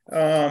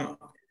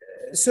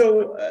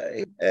 So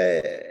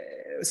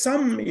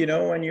some,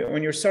 when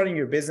you're starting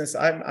your business,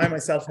 I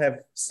myself have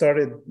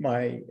started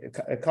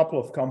a couple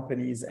of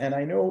companies, and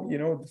I know,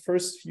 the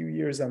first few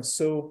years I'm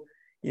so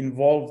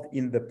involved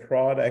in the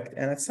product,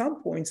 and at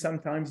some point,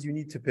 sometimes you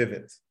need to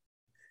pivot,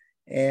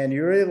 and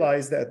you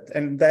realize that,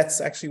 and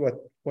that's actually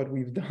what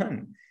we've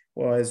done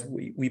was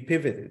we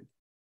pivoted.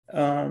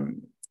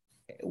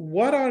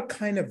 What are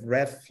kind of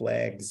red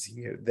flags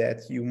here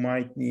that you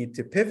might need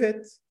to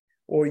pivot,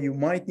 or you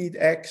might need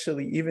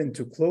actually even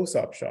to close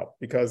up shop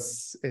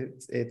because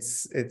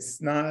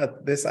it's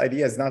not, this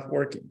idea is not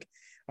working.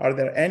 Are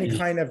there any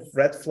kind of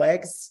red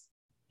flags?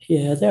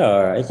 Yeah, there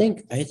are. I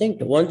think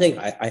the one thing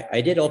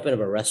I did open up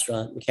a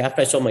restaurant, okay,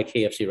 after I sold my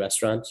KFC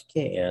restaurant,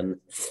 okay, and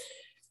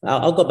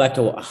I'll go back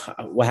to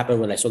what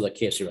happened when I sold the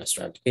KFC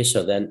restaurant. Okay,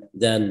 so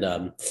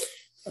then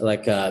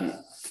like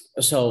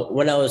so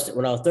when I was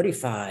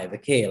 35,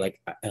 okay, like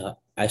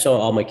I saw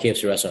all my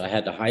KFC restaurants. I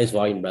had the highest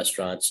volume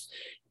restaurants,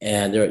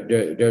 and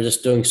they're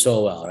just doing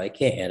so well, right?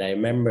 Okay, and I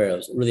remember it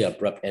was really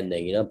abrupt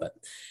ending, but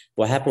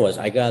what happened was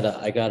I got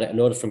a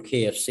notice from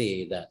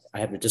KFC that I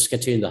have to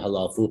discontinue the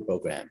halal food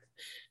program.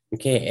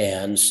 Okay,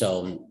 and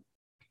so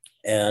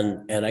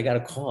and I got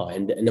a call,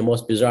 and the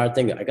most bizarre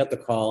thing, I got the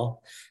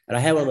call, and I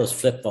had one of those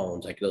flip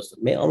phones, like those.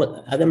 I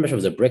don't remember if it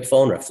was a brick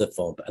phone or a flip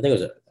phone, but I think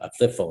it was a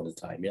flip phone at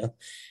the time. Yeah,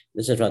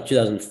 this is around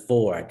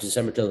 2004,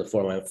 December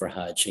 2004. I went for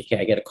Hajj. Okay,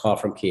 I get a call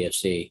from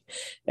KFC,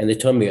 and they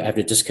told me I have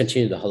to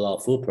discontinue the halal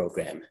food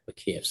program with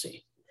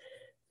KFC,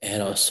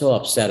 and I was so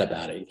upset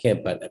about it. You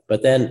can't,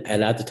 but then,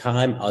 and at the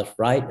time, I was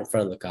right in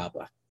front of the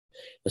Kaaba.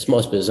 It's the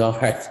most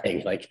bizarre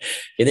thing, like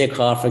getting a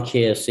call from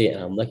KFC,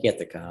 and I'm looking at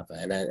the Kaaba,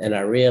 and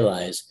I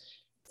realized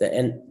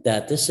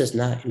that this is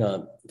not,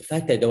 the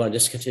fact that they don't want to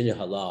discontinue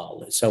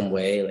halal in some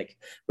way, like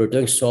we're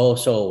doing so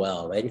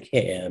well, right?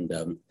 Okay,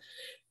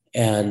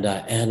 and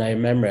I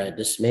remember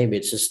this, maybe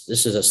it's just,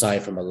 this is a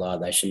sign from Allah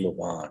that I should move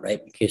on,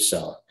 right? Okay,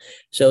 so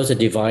it was a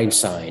divine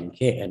sign,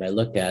 okay, and I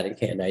looked at it,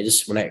 okay, and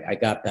when I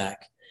got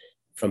back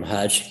from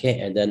Hajj, okay,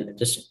 and then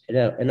just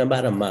in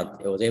about a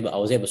month, I was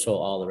able to sell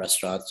all the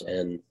restaurants,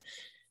 and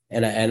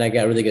I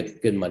got really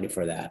good money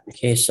for that.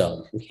 Okay,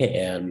 so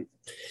okay,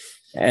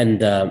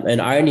 and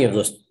irony of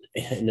those,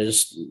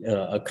 just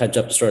I'll cut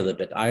up the story a little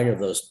bit. Irony of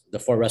those, the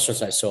 4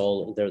 restaurants I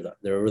sold,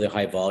 they're really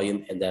high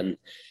volume, and then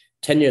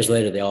 10 years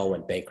later they all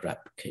went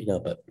bankrupt. Okay,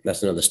 but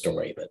that's another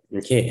story. But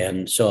okay,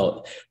 and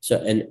so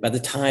and by the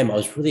time I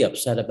was really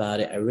upset about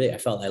it, I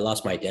felt I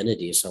lost my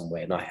identity in some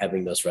way, not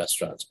having those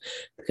restaurants.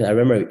 Because I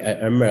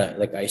remember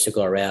like I used to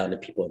go around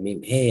and people would meet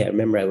me, hey, I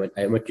remember I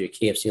went to your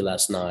KFC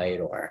last night,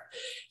 or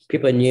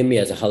people knew me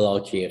as a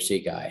halal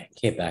KFC guy.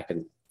 Came back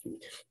in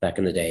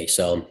the day.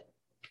 So,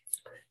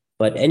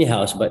 but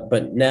anyhow,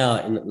 but now,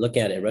 and look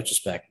at it in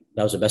retrospect,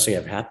 that was the best thing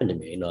that ever happened to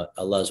me.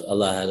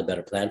 Allah had a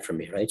better plan for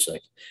me, right? So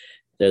like,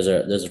 there's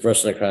a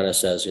verse in the Quran that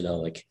says,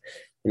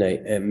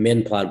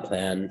 men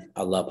plan,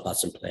 Allah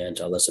plots and plans.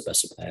 Allah's the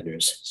best of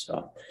planners.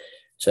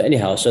 So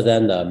anyhow, so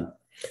then,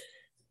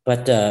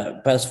 but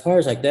as far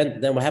as like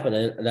then what happened,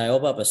 and I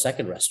opened up a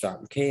second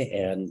restaurant, okay,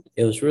 and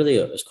it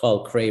was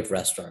called Crave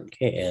Restaurant,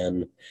 okay,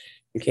 and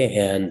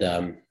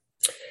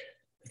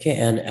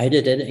I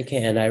did it,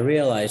 okay, and I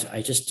realized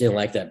I just didn't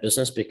like that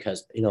business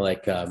because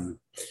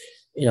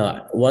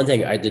one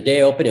thing, the day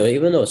I opened it,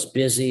 even though it's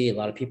busy, a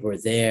lot of people were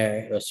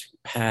there, it was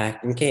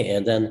packed, okay,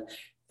 and then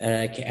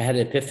I had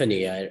an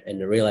epiphany,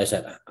 and I realized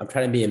that I'm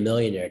trying to be a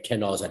millionaire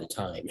 $10 at a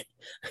time.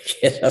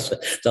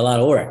 It's a lot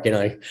of work,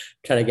 trying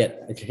to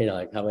get,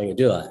 like, how am I going to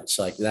do that?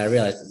 So like, then I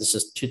realized this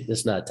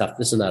is not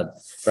the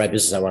right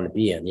business I want to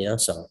be in,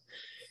 so.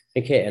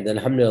 Okay, and then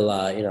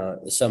alhamdulillah,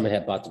 someone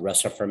had bought the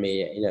restaurant for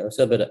me. It was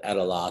a bit at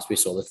a loss. We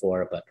sold it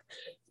for,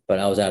 but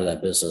I was out of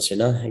that business,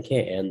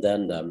 Okay, and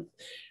then,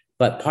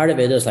 but part of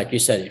it is, like you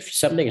said, if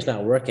something is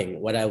not working,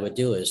 what I would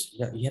do is,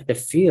 you have to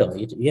feel,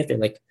 you have to,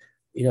 like,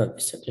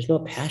 there's no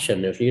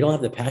passion. If you don't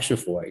have the passion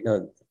for it,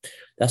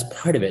 that's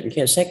part of it.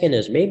 Okay, second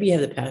is maybe you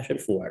have the passion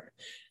for it,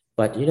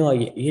 but you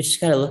just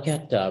got to look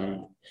at,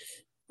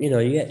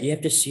 you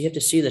have to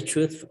see the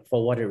truth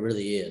for what it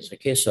really is.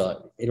 Okay,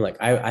 so like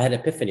I had an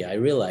epiphany. I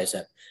realized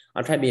that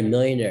I'm trying to be a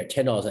millionaire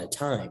 $10 at a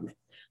time.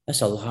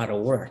 That's a lot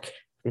of work.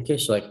 Okay,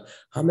 so like,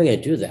 how am I going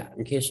to do that?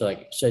 Okay, so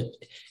like,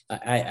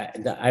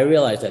 I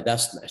realized that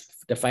that's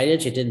the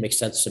financially didn't make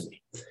sense to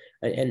me,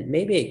 and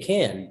maybe it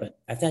can, but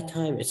at that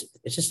time it's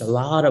just a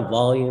lot of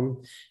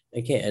volume.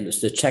 Okay, and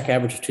the check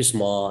average was too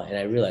small, and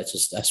I realized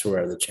that's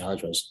where the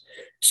challenge was.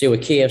 See,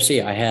 with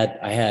KFC, I had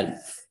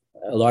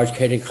a large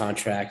catering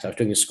contract. I was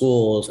doing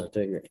schools, I was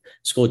doing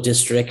school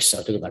districts, I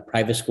was doing like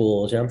private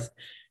schools,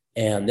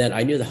 and then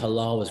I knew the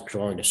halal was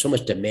growing. There's so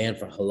much demand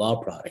for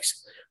halal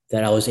products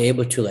that I was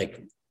able to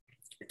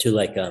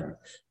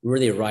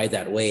really ride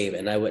that wave.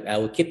 And I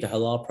would keep the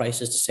halal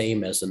prices the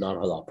same as the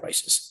non-halal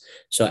prices.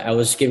 So I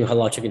was giving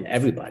halal chicken to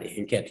everybody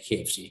and get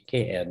KFC.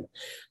 Okay, and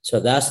so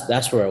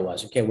that's where I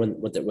was. Okay,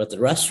 with the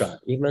restaurant,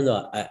 even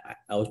though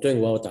I was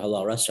doing well with the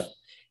halal restaurant,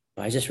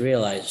 I just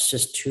realized it's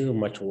just too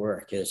much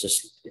work. It's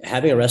just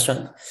having a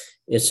restaurant.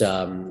 It's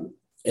a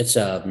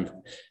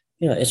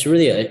young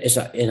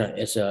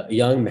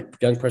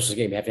person's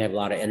game. You have to have a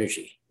lot of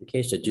energy in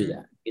case to do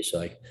that. Okay, so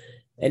like,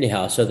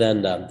 anyhow, so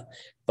then,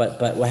 but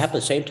what happened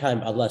at the same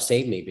time, Allah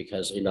saved me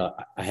because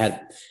I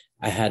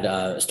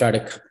had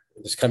started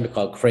this company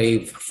called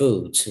Crave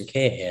Foods.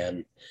 Okay,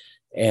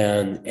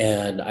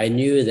 and I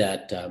knew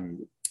that.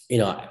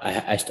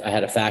 I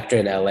had a factory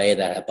in LA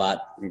that I bought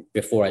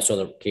before I sold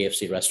the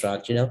KFC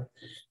restaurant,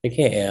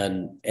 Okay,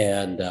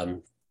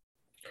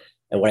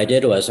 And what I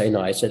did was,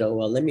 I said, oh,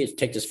 well, let me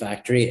take this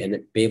factory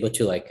and be able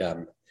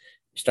to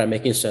start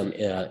making some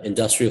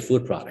industrial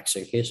food products.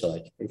 Okay,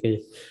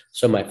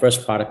 so my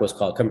first product was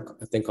called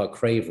a thing called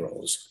Crave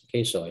Rolls.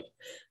 Okay, so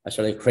I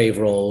started Crave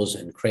Rolls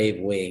and Crave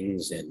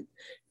Wings, and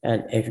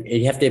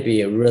you have to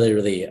be a really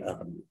really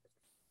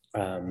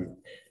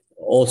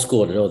old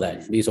school to know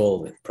that these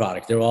old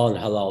products, they're all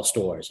in halal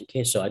stores.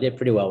 Okay, so I did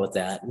pretty well with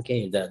that. And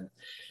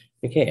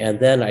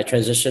then I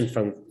transitioned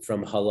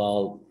from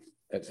halal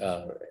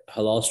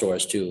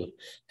stores to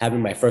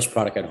having my first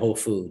product at Whole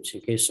Foods.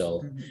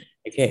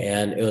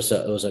 And it was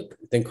a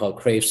thing called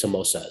Crave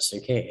Samosas.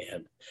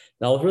 And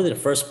I was really the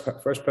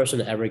first person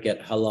to ever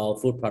get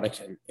halal food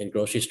products in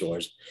grocery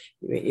stores.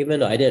 Even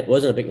though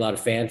wasn't a big lot of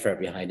fanfare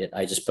behind it,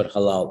 I just put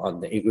halal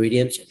on the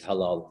ingredients and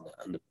halal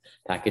on the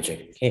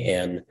packaging.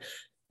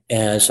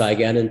 And so I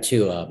got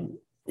into I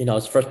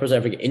was the first person to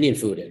ever get Indian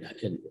food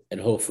in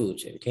Whole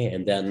Foods.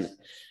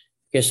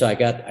 So I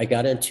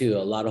got into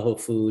a lot of Whole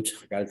Foods.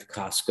 I got into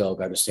Costco,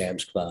 got into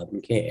Sam's Club.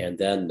 And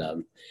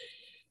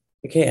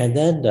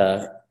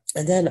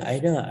then I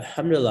know,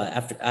 alhamdulillah,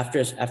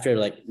 after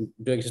like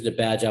doing such a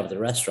bad job at the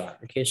restaurant.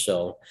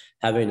 So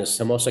having a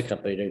samosa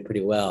company doing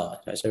pretty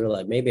well, I said,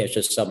 well, maybe I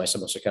should sell my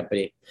samosa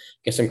company,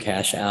 get some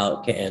cash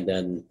out, and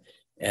then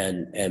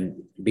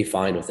and be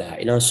fine with that.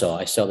 So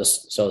I sell the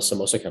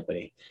samosa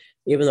company,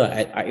 even though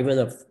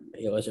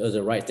it was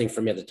the right thing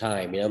for me at the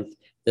time.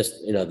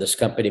 This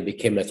company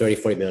became a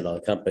 $30-40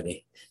 million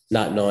company,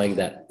 not knowing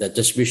that the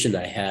distribution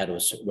that I had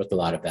was worth a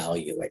lot of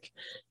value, like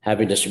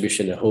having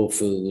distribution in Whole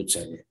Foods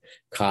and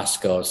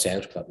Costco,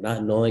 Sam's Club,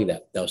 not knowing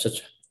that was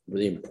such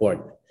really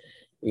important.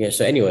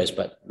 So anyways,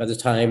 but by the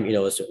time, it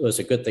was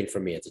a good thing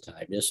for me at the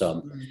time.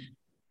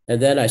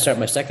 And then I started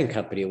my second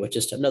company, which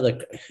is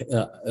another,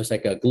 it was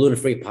like a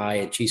gluten-free pie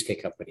and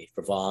cheesecake company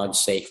for Vons,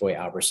 Safeway,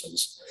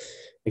 Albertsons.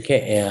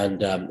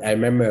 And I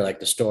remember like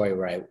the story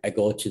where I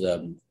go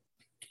to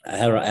I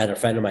had a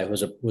friend of mine who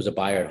was a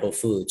buyer at Whole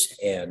Foods,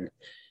 and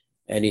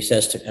he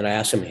says and I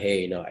asked him,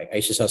 hey, I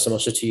used to sell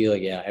samosa to you.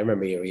 Yeah, I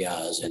remember you,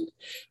 Riaz. And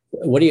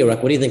what do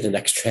you think the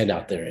next trend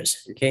out there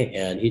is?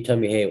 And he told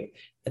me, hey,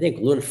 I think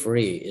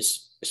gluten-free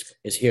is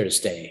here to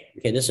stay.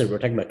 We're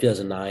talking about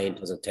 2009,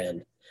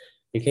 2010.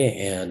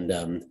 And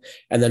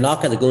the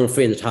knock on the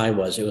gluten-free at the time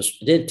was it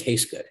didn't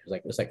taste good.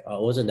 It was like,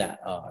 oh, wasn't that?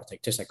 Oh, it's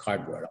like tastes like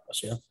cardboard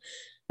almost,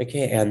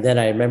 And then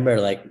I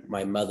remember like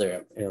my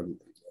mother,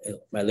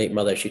 my late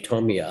mother, she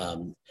told me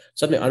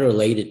something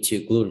unrelated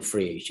to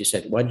gluten-free. She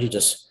said,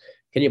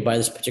 can you buy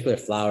this particular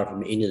flour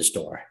from an Indian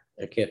store?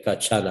 Called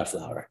chana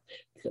flour,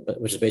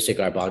 which is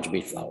basically garbanzo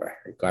bean flour,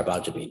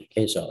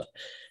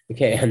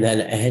 and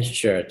then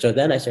sure. So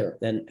then I said,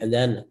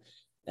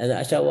 and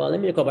I said, well, let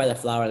me go buy the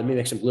flour. Let me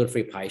make some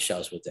gluten-free pie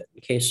shells with it.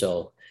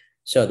 So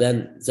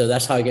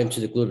that's how I get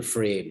into the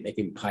gluten-free,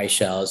 making pie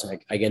shells.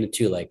 I get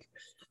into like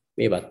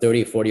maybe about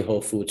 30-40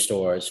 Whole Food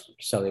stores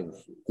selling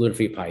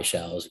gluten-free pie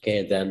shells.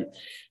 And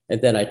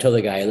then I told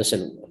the guy,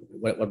 listen,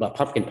 what about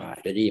pumpkin pie?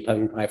 Did you eat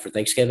pumpkin pie for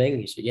Thanksgiving?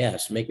 He said,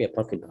 yes, make me a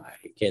pumpkin pie.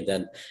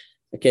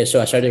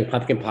 So I started doing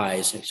pumpkin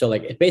pies. So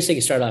like it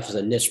basically started off as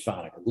a niche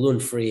product, a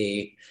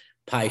gluten-free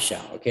pie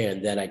shell.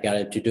 And then I got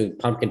into doing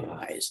pumpkin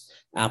pies,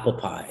 apple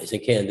pies.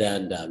 And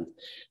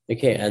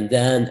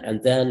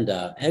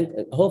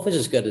Whole Foods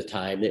is good at the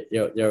time.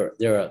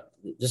 They're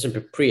just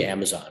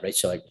pre-Amazon, right?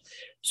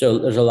 So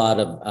there's a lot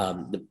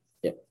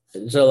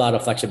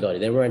of flexibility.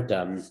 They weren't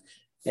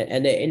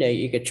and they,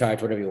 you could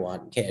charge whatever you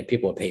want, and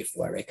people would pay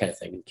for it, right? Kind of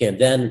thing. And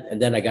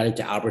then I got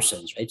into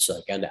Albertsons, right? So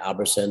I got into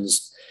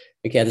Albertsons.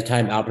 At the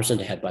time,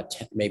 Albertsons had about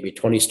maybe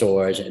 20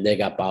 stores, and they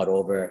got bought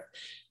over,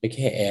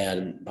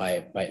 and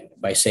by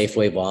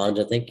Safeway, Vons,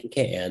 I think.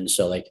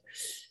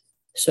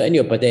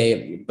 But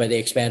they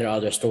expanded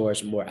all their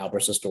stores, more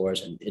Albertsons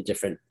stores, and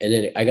different. And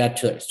then I got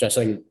to start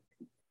selling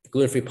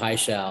gluten-free pie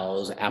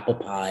shells, apple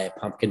pie,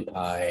 pumpkin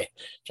pie.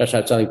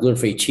 Started selling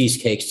gluten-free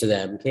cheesecakes to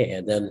them.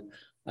 And then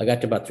I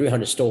got to about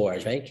 300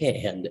 stores, right?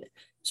 And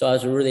so I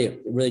was really,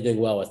 really doing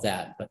well with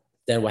that. But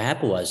then what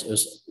happened was,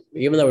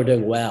 even though we're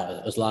doing well,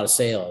 it was a lot of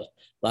sales,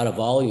 a lot of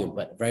volume,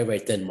 but very, very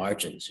thin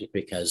margins,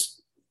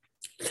 because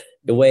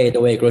the way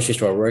a grocery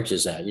store works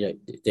is that,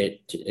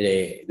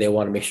 they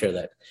want to make sure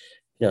that,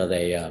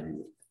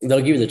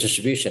 they'll give you the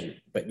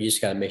distribution, but you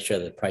just got to make sure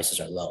that the prices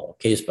are low.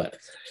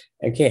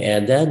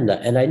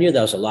 And I knew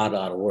that was a lot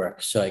of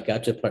work. So I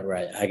got to the point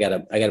where I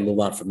gotta move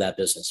on from that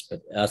business.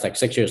 But that was like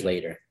 6 years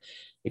later.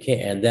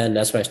 And then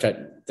that's when I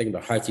started thinking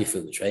about healthy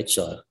foods, right?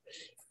 So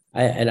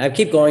I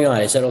keep going on.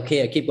 I said,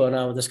 okay, I keep going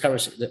on with this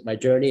conversation. My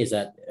journey is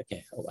that,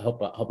 okay, I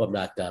hope I'm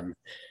not, the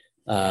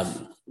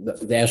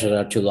answer is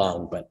not too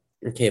long, but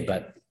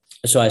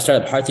so I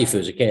started healthy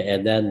foods,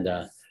 and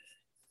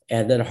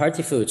then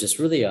healthy foods is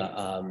really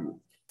I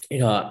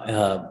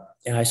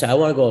said, I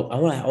want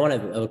to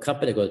have a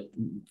company that goes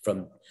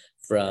from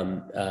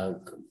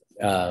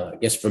I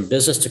guess from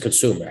business to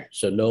consumer.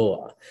 So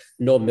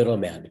no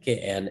middleman.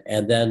 And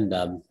then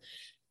and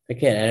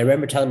I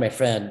remember telling my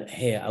friend,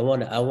 hey, I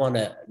want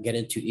to get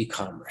into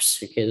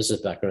e-commerce. This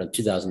is back around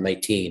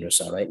 2019 or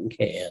so, right?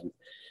 And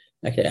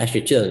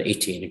actually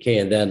 2018.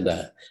 And then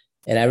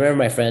And I remember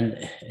my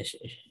friend,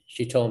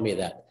 she told me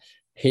that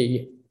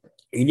he,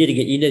 you need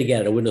to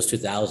get a Windows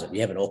 2000.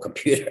 You have an old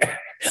computer.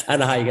 I don't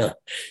know how you're gonna,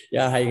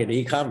 yeah, how you're gonna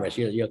e-commerce.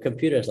 Your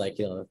computer is like,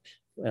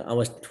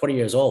 almost 20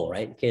 years old,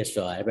 right? Okay,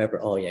 so I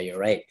remember, oh yeah, you're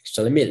right.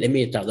 So let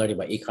me start learning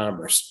about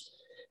e-commerce.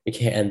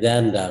 Okay, and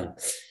then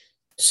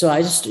so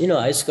I just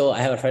go. I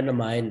have a friend of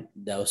mine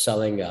that was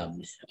selling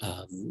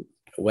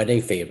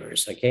wedding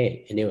favors.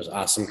 Okay, and it was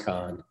Awesome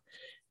Khan.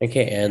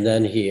 Okay, and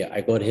then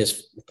I go to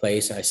his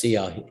place. I see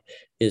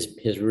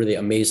his really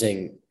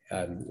amazing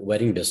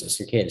wedding business.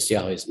 Okay, and see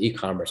how his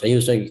e-commerce. He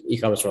was doing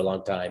e-commerce for a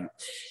long time,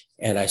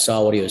 and I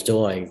saw what he was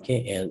doing.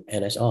 Okay,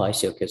 and I said, oh, I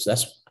see. Okay, so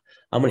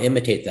I'm going to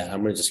imitate that.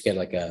 I'm going to just get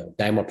like a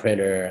diamond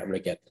printer. I'm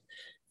going to get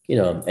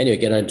anyway,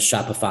 get on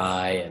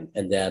Shopify,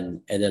 and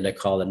then I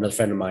called another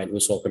friend of mine who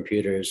sold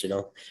computers.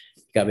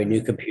 Got me a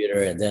new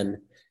computer, and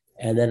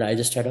then I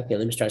just started, okay,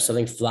 let me start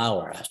selling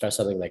flour. I started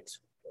selling like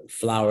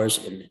flowers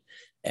and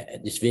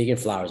these vegan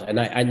flowers,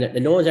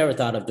 and no one's ever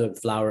thought of doing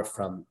flour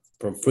from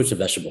fruits and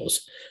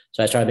vegetables.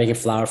 So I started making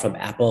flour from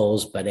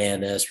apples,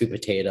 bananas, sweet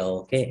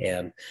potato. Okay,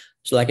 and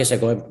so like I said,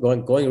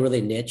 going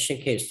really niche in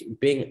case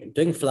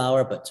doing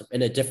flour, but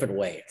in a different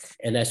way.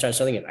 And I started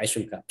selling it in ice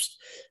cream cups.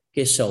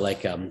 Okay, so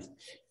like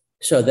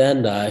so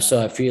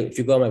if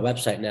you go on my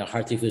website now,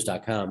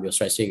 hearthyfoods.com, you'll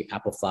start seeing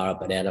apple flour,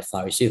 banana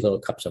flour. You see little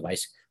cups of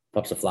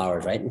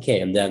flowers, right?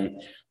 Okay, and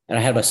I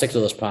had about 6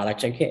 of those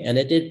products. Okay, and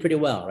it did pretty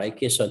well, right?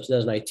 Okay, so in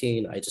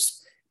 2019,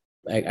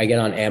 I get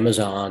on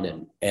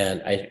Amazon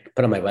and I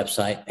put on my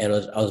website, and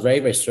I was very,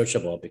 very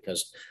searchable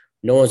because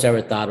no one's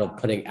ever thought of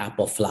putting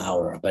apple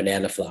flour or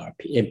banana flour.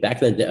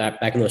 Back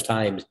in those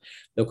times,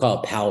 they'll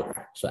call it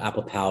powder. So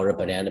apple powder,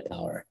 banana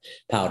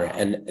powder.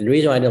 And the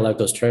reason why I didn't like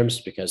those terms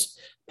is because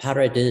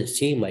powder didn't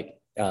seem like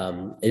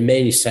it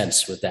made any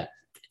sense with that.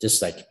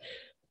 Just like,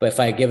 but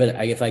if I give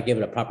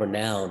it a proper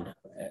noun,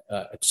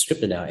 a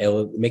descriptive noun, it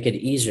will make it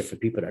easier for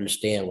people to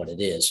understand what it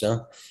is.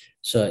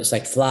 So it's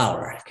like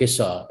flour. Okay,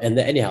 so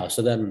anyhow,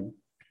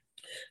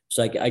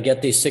 I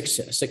get these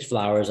six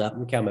flowers up,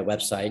 okay, on my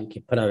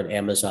website, put on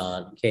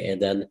Amazon, okay,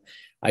 and then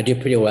I do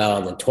pretty well.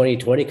 And then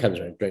 2020 comes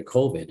around during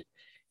COVID,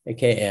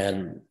 okay,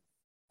 and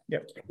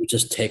Yep. we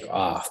just take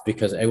off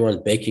because everyone's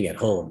baking at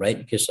home, right?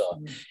 Because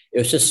so it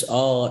was just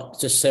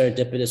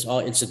serendipitous, all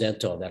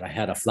incidental that I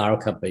had a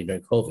flower company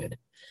during COVID,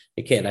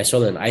 okay, and I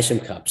sold it in ice cream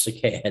cups,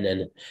 okay, and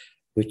then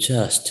we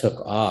just took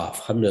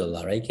off,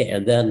 alhamdulillah, right? Okay,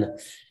 and then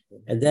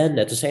at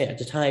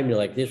the time,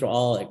 like these were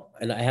all like,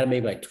 and I had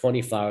maybe like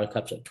 20 flowers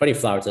at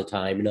a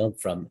time,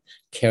 from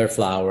carrot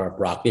flour,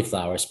 broccoli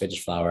flour,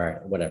 spinach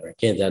flour, whatever.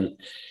 Okay, and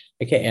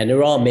they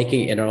were all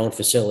making in our own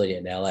facility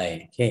in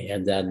LA. Okay,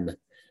 and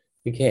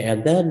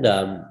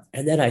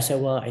then I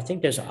said, well, I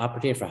think there's an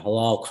opportunity for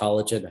halal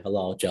collagen,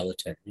 halal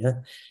gelatin.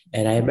 Yeah,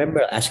 and I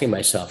remember asking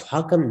myself,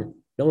 how come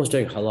no one's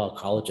doing halal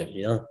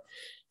collagen?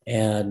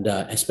 And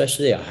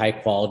especially a high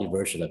quality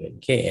version of it.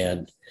 Okay,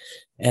 and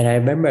I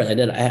remember, and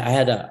then I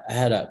had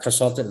a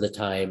consultant at the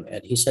time,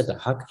 and he said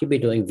that how could you be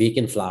doing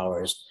vegan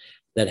flours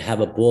that have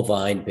a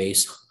bovine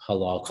based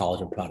halal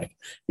collagen product?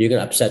 You're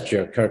going to upset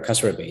your current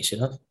customer base.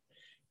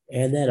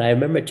 And then I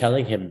remember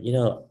telling him,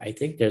 I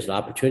think there's an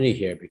opportunity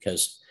here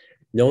because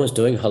no one's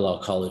doing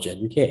halal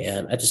collagen. Okay,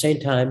 and at the same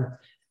time,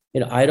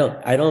 I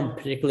don't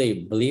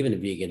particularly believe in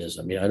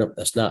veganism.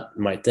 That's not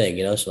my thing.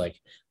 So like,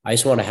 I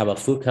just want to have a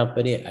food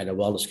company and a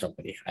wellness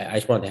company. I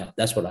just want to have,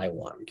 that's what I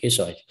want. Okay,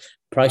 so like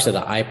products that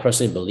I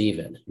personally believe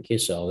in. Okay,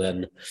 so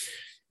then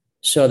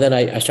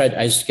I started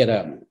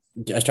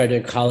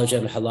doing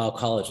collagen, halal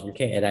collagen.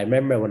 Okay, and I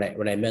remember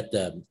when I met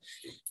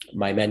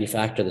my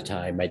manufacturer at the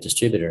time, my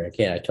distributor.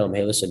 Okay, I told him,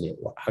 hey, listen,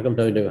 how come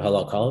don't you do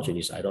halal collagen?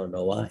 He said, I don't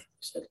know why. He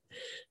said,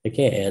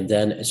 okay, and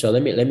then so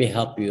let me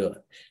help you.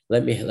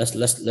 Let's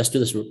do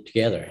this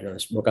together.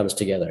 Let's work on this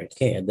together.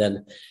 Okay, and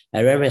then I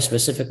remember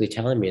specifically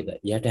telling me that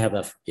you have to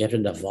have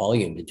enough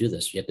volume to do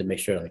this. You have to make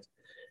sure, like,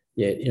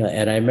 yeah.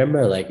 And I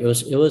remember like it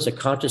was a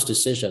conscious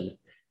decision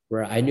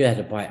where I knew I had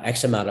to buy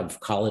X amount of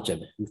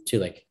collagen to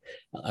like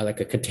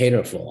a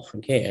container full.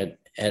 Okay,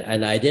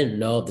 and I didn't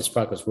know if this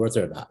product was worth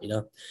it or not.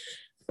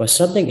 But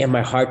something in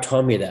my heart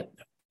told me that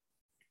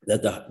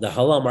the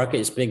halal market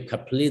is being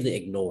completely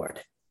ignored,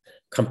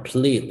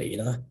 completely.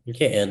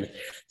 Okay, and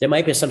there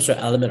might be some sort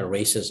of element of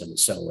racism in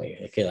some way.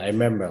 Okay, I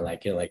remember I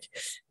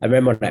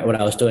remember when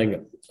I was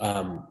doing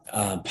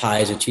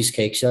pies and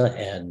cheesecakes,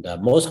 and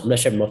I'm not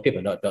sure most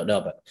people don't know,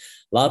 but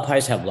a lot of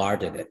pies have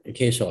lard in it.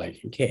 Okay, so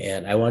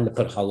and I wanted to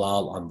put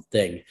halal on the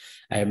thing.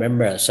 I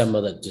remember some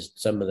of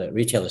the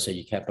retailers said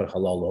you can't put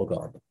halal logo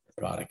on the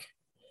product.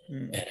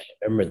 And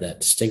I remember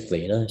that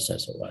distinctly, so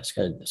well, it's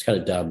kind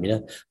of dumb,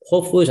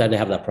 Whole Foods I didn't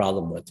have that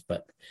problem with,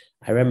 but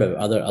I remember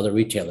other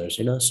retailers,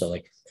 so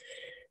like,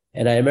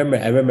 and I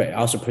remember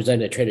also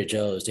presenting at Trader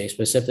Joe's, they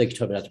specifically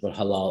told me not to put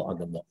halal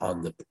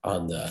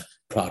on the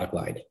product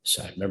line.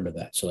 So I remember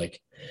that. So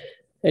like,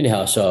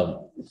 anyhow,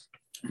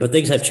 but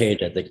things have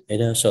changed, I think,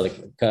 so like,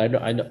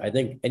 I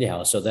think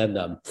anyhow, so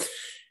then,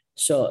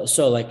 so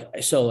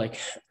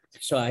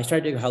I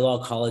started doing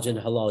halal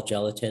collagen, halal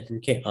gelatin,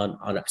 okay,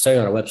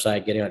 starting on a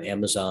website, getting on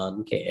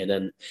Amazon, okay,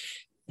 and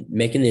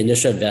making the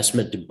initial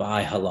investment to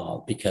buy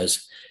halal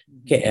because,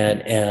 okay,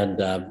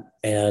 and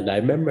I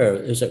remember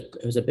it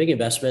was a big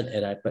investment,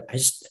 but I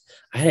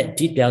had it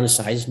deep down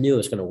inside, I just knew it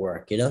was going to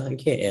work,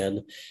 okay,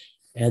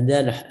 and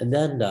then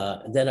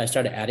I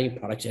started adding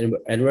products,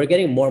 and we're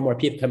getting more and more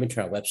people coming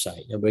to our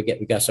website. And we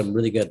got some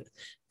really good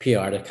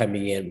PR that's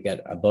coming in. We got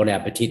a Bon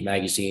Appetit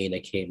magazine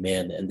that came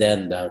in, and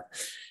then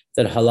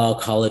halal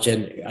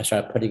collagen, I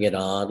started putting it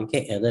on,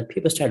 okay, and then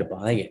people started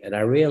buying it, and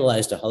I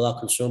realized the halal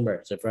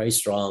consumer is a very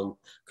strong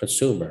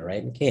consumer,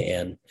 right? Okay,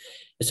 and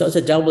so it's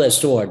a double-edged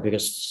sword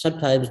because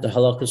sometimes the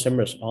halal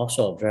consumer is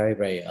also very,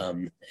 very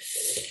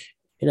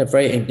they're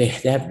very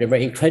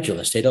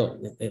incredulous.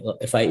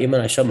 If I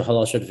show them a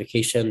halal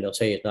certification, they'll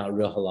say it's not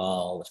real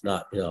halal. It's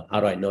not, how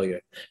do I know you're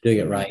doing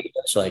it right?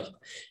 It's like,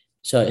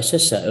 so it's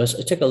just,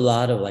 it took a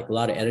lot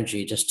of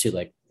energy just to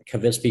like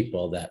convince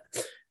people that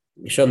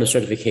show them the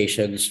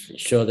certifications,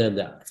 show them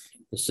that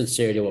the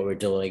sincerity of what we're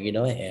doing,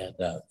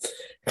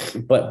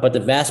 but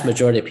the vast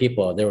majority of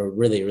people, they were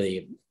really,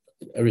 really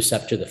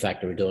receptive to the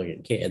fact that we're doing it.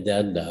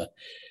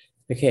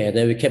 Okay. And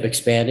then we kept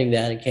expanding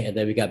that. Okay. And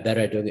then we got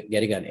better at doing it,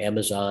 getting on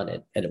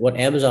Amazon. And what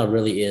Amazon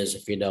really is,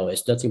 if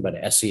it's nothing but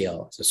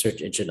SEO. It's a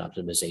search engine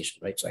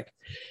optimization, right? It's like,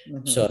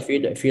 so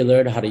if you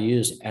learn how to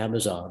use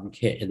Amazon,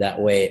 okay, in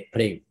that way,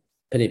 putting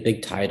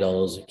big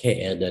titles,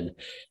 okay, and then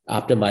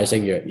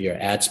optimizing your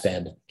ad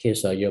spend, okay,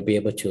 so you'll be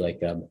able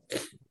to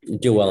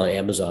do well on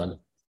Amazon.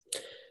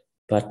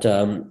 But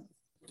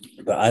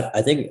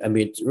I think,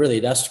 really,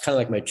 that's kind of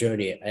like my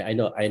journey. I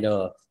know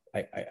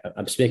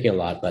I'm speaking a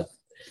lot, but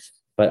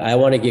I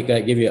want to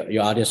give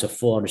your audience a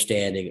full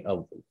understanding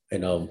of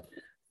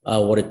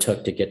what it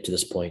took to get to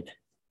this point.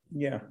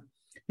 Yeah,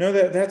 no,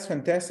 that's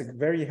fantastic.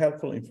 Very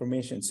helpful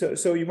information.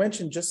 So you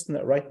mentioned just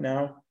right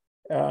now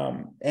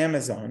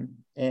Amazon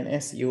and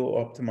SEO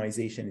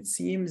optimization. It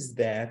seems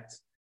that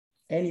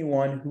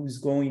anyone who's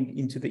going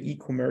into the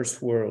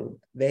e-commerce world,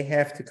 they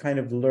have to kind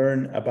of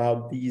learn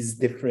about these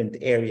different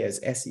areas: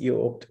 SEO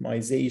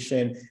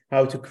optimization,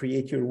 how to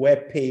create your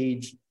web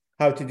page,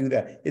 how to do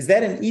that. Is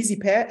that an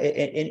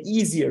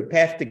easier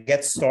path to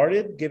get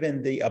started,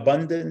 given the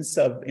abundance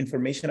of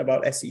information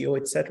about SEO,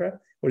 etc.,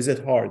 or is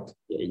it hard?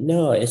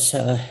 No, it's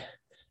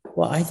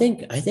well, I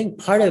think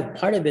part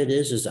of it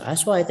is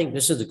that's why I think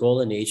this is the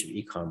golden age of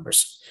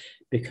e-commerce,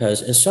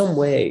 because in some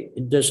way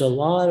there's a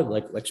lot of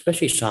like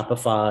especially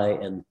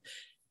Shopify. And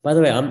by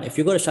the way, if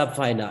you go to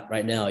Shopify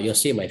right now, you'll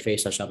see my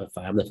face on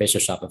Shopify. I'm the face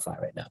of Shopify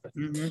right now.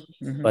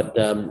 But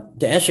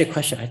to answer your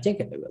question, I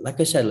think, like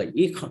I said, like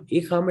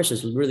e-commerce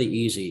is really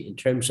easy in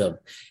terms of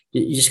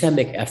you just gotta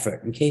make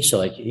effort. And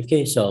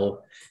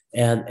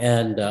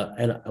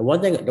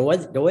one thing,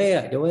 the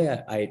way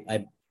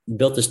I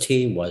built this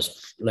team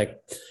was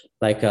like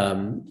we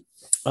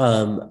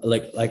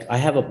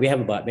have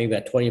about maybe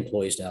 20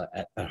 employees now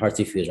at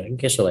Hearthy Foods,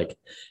 right?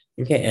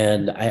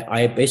 And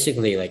I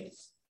basically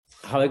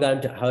how I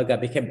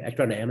became an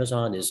expert on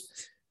Amazon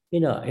is,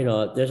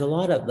 there's a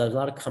lot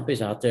of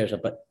companies out there,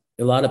 but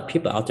a lot of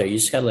people out there, you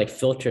just gotta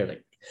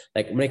filter,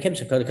 when it comes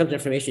to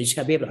information, you just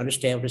gotta be able to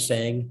understand what they're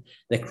saying,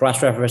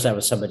 cross-reference that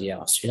with somebody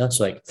else,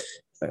 so I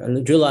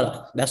do a lot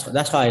of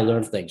that's how I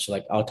learn things. So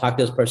I'll talk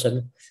to this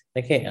person,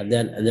 okay,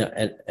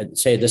 and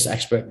say this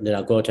expert, and then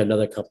I'll go to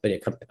another company,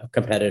 a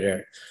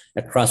competitor,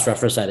 and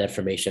cross-reference that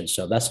information.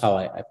 So that's how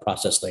I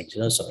process things,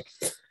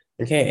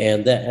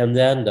 okay,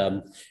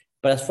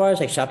 but as far as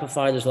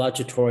Shopify, there's a lot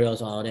of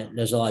tutorials on it.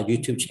 There's a lot of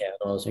YouTube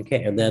channels,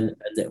 okay, and then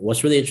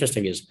what's really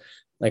interesting is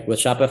with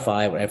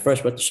Shopify, when I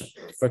first put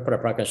a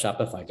product on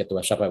Shopify, get the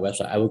Shopify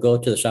website, I would go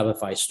to the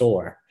Shopify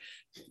store,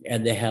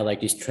 and they had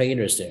these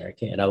trainers there,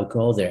 okay, and I would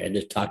go there and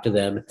just talk to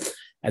them,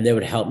 and they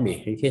would help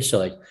me, okay.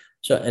 So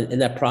in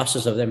that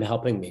process of them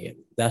helping me,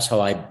 that's how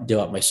I do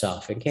it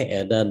myself, okay.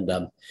 And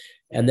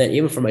then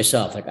even for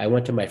myself, I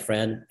went to my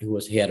friend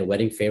he had a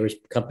wedding favors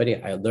company.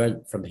 I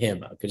learned from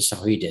him because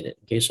how he did it,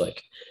 okay. So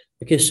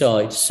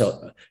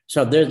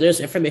there's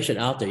information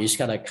out there. You just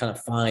gotta kind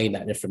of find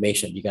that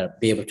information. You gotta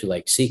be able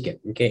to seek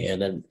it, okay,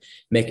 and then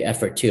make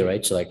effort too,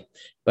 right?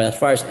 But as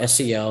far as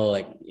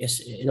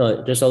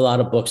SEO, there's a lot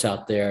of books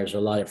out there. There's a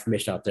lot of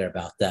information out there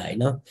about that,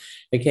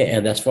 okay.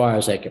 And as far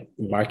as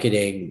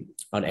marketing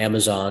on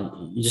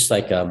Amazon, you just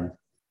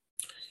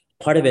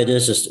part of it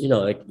is just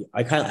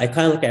I kind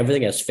of look at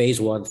everything as phase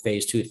 1,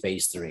 phase 2,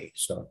 phase 3.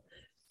 So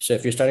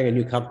if you're starting a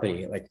new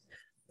company,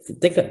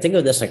 think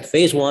of this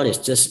phase 1 is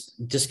just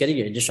getting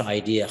your initial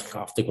idea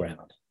off the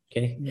ground,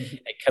 okay, and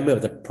coming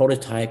up with a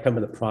prototype,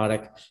 coming with a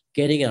product,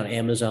 getting it on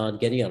Amazon,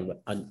 getting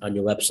it on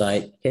your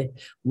website, okay,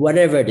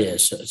 whatever it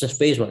is. So it's just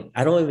phase 1.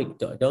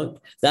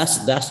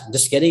 That's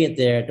just getting it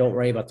there. Don't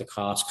worry about the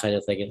cost, kind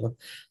of thing.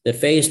 The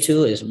phase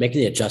 2 is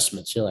making the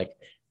adjustments. You're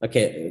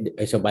okay,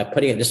 so by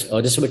putting it this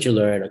is what you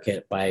learn,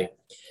 okay, by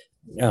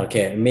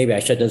Okay, maybe I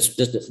should this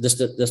to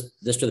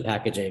the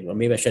packaging, or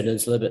maybe I should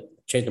just a little bit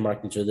change the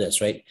marketing to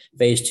this, right?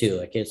 Phase two,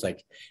 okay, it's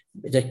like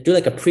do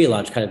like a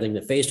pre-launch kind of thing.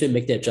 The phase two,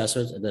 make the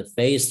adjustments, and then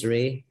phase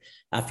three,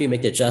 after you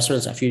make the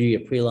adjustments, after you do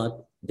your pre-launch,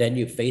 then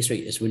you phase three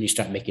is when you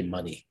start making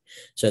money.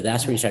 So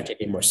that's when you start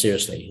taking it more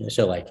seriously.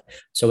 So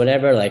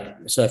whatever,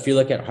 so if you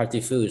look at Hearty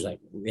Foods, like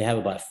we have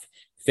about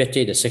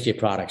 50 to 60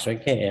 products, right?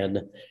 Okay,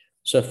 and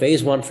so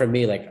phase one for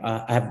me,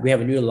 we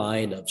have a new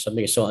line of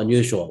something so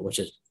unusual, which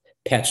is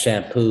pet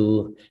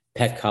shampoo,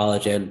 pet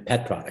collagen,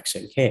 pet products.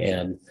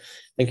 And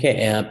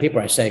people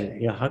are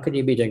saying, how could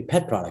you be doing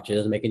pet products? It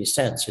doesn't make any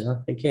sense.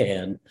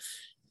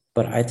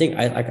 But I think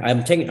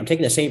I'm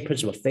taking the same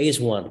principle. Phase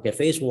one. Okay,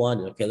 phase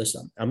one. Okay,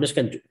 listen, I'm just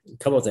going to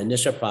come up with an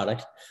initial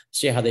product,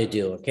 see how they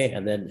do. Okay,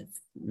 and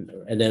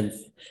then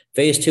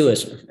phase two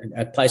is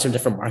apply some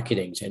different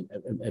marketings and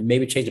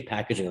maybe change the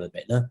packaging a little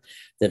bit. No?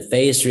 Then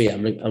phase three,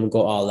 I'm gonna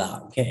go all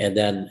out. Okay, and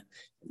then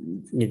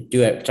you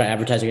try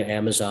advertising on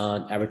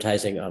Amazon,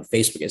 advertising on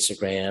Facebook,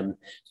 Instagram,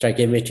 start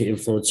giving it to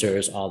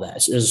influencers, all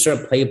that. So there's a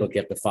certain playbook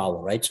you have to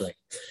follow, right?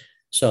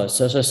 So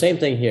same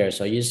thing here.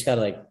 So you just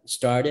gotta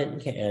start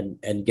it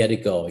and get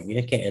it going.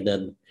 Okay, and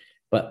then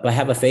but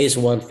have a phase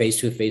one, phase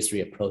two, phase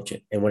three approach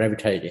it, and whenever you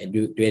try to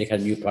do any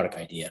kind of new product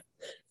idea.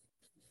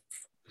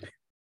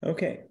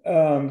 Okay.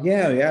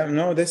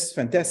 No, this is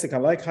fantastic. I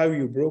like how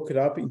you broke it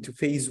up into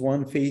phase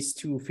one, phase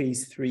two,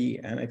 phase three,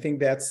 and I think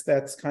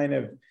that's kind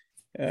of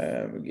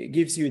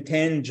gives you a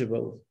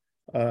tangible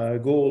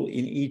goal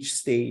in each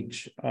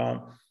stage.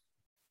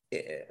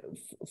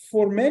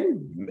 For men,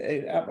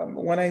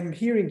 when I'm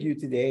hearing you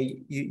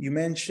today, you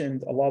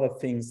mentioned a lot of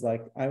things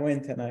like I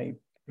went and I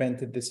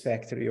rented this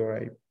factory or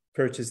I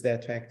purchased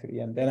that factory,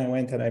 and then I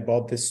went and I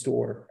bought this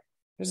store.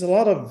 There's a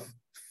lot of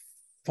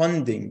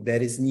funding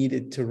that is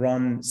needed to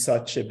run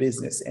such a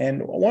business.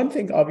 And one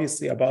thing,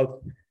 obviously,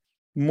 about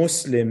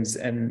Muslims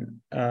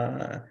and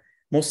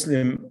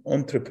Muslim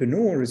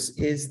entrepreneurs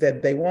is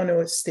that they want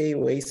to stay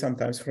away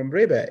sometimes from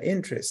riba,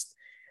 interest.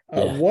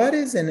 What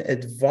is an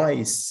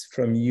advice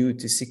from you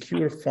to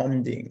secure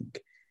funding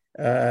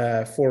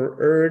for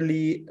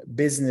early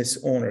business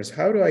owners?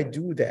 How do I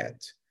do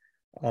that?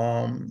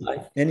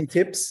 Any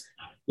tips?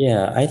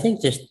 Yeah, I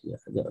think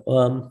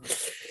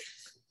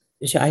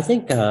I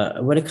think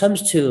when it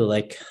comes to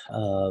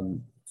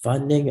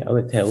funding,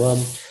 okay, well,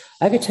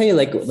 I could tell you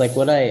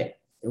when I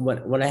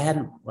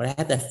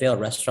had that failed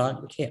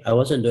restaurant, okay, I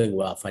wasn't doing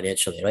well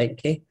financially, right?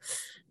 Okay,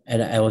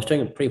 and I was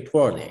doing pretty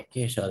poorly.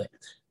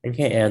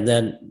 Okay, and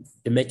then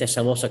to make the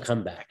samosa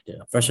come back,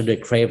 first I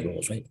did crave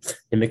rolls, right?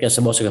 To make the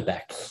samosa come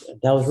back,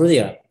 that was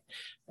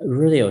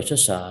it was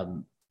just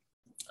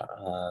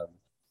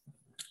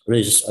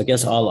really just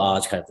against all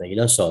odds kind of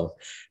thing. So,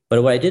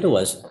 but what I did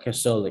was, okay,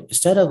 so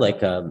instead of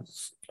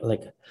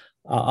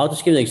I'll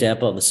just give you an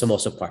example of the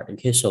samosa part.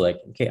 Okay, so I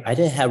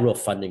didn't have real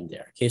funding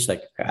there. Okay, so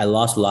I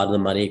lost a lot of the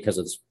money because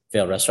of this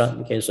failed restaurant.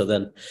 Okay, so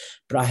then,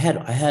 but I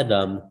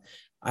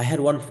had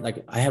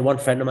one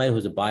friend of mine who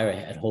was a buyer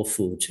at Whole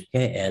Foods.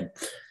 Okay,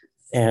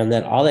 and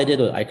then all I did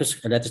was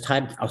and at the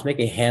time I was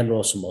making hand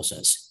roll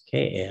samosas.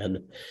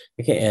 And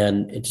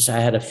it just I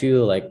had a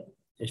few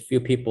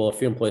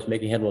employees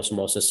making hand roll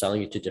samosas,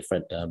 selling it to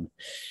different.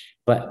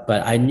 But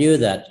I knew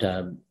that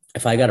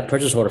if I got a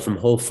purchase order from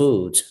Whole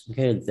Foods,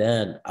 okay,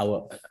 then I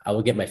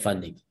will get my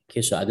funding.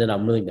 Okay, so then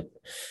I'm willing to.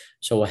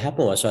 So what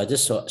happened was,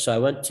 so I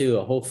went to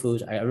a Whole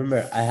Foods. I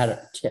remember I had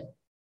a tip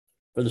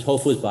for this Whole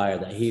Foods buyer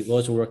that he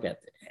goes to work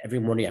every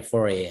morning at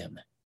 4 a.m.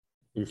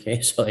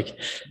 Okay, so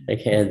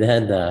and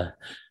then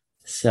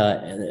so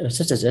it was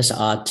just this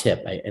odd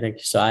tip.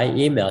 So I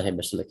emailed him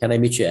and said, "Can I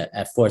meet you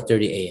at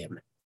 4:30 a.m.?"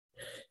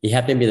 He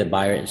happened to be the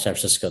buyer in San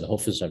Francisco, the Whole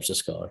Foods San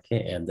Francisco.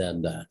 Okay, and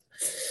then.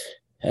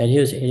 And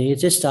he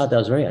just thought that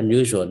was very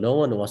unusual. No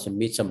one wants to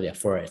meet somebody at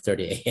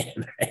 4:30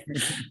 a.m. Right?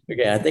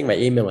 Okay, I think my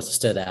email must have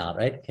stood out,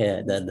 right? Okay,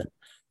 and then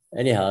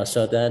anyhow,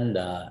 so then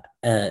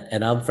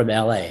and I'm from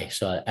LA,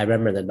 so I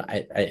remember then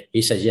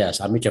he says yes,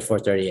 I'll meet you at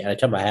 4:30, and I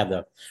told him I have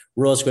the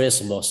world's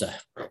greatest samosa,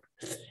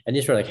 and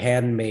these were like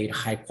handmade,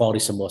 high quality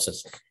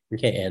samosas.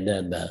 Okay, and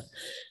then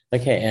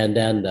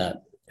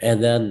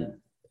and then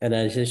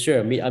he said sure,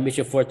 I'll meet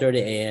you at 4:30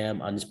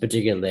 a.m. on this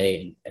particular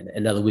day, and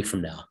another week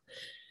from now.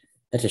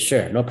 I said,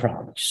 sure, no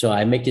problem. So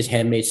I make these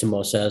handmade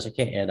samosas,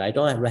 okay, and I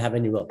don't have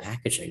any real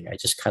packaging. I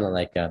just kind of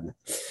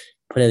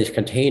put in these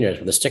containers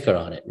with a sticker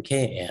on it,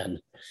 okay, and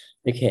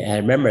I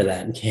remember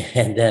that, okay,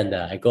 and then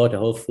I go to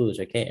Whole Foods,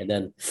 okay, and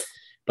then,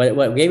 but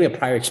what gave me a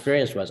prior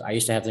experience was I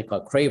used to have something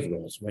called crave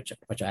rolls,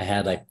 which I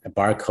had like a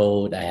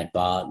barcode I had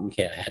bought,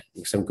 okay, I had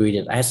some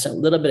ingredients, I had some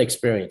little bit of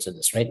experience in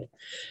this, right?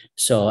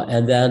 So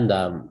and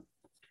then.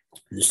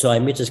 So I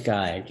meet this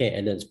guy, okay,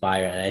 and then this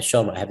buyer, and I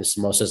show him I have the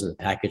samosas in the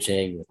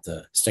packaging with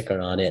the sticker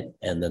on it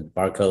and the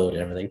barcode and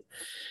everything.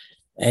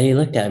 And he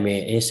looked at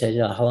me and he said,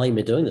 how long have you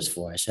been doing this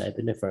for? I said, I've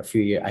been there for a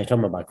few years. I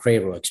told him about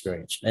crave roll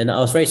experience. And I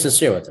was very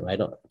sincere with him. I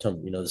told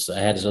him, I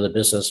had this other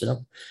business, I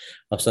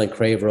was selling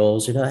crave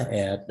rolls, and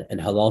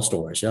halal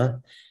stores,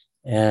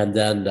 And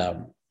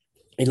then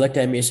he looked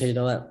at me and said, you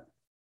know what?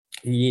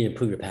 you need to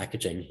improve your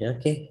packaging. Yeah,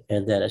 okay.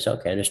 And then I said,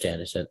 okay, I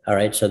understand. I said, all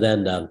right. So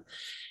then,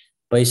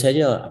 but he said,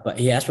 but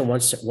he asked me one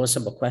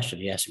simple question.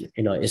 He asked me,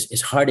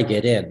 it's hard to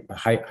get in, but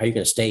how are you going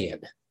to stay in?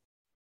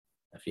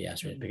 If he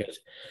asked me, because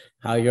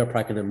how you're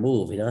probably going to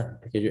move,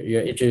 because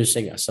you're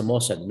introducing a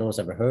samosa that no one's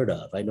ever heard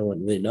of. Like no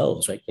one really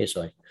knows, right? Okay,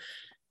 so like,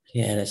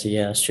 yeah, and I said,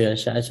 yeah, sure.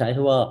 So I said,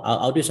 well,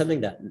 I'll do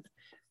something that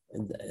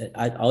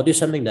I'll do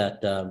something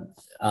that'd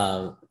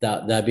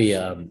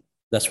be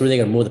that's really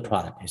gonna move the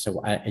product. He said,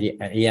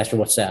 and he asked me,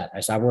 what's that? I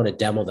said, I want to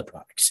demo the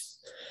products.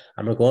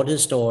 I'm gonna go into the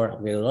store. I'm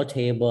gonna go to a little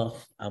table.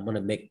 I'm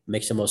gonna make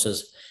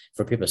samosas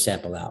for people to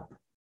sample out.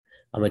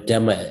 I'm gonna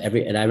demo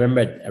it and I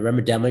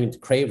remember demoing the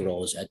crave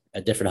rolls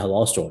at different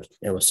halal stores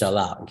and it will sell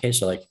out. Okay,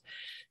 so like,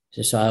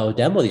 so I'll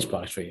demo these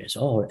products for you.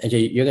 So, and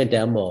you're gonna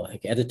demo.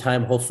 Like at the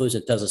time, Whole Foods,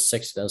 in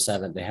 2006,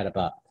 2007, they had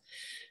about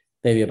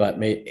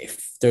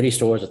 30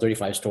 stores or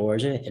 35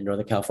 stores in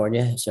Northern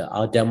California. So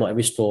I'll demo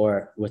every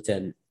store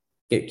within,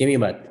 give me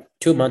about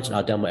 2 months and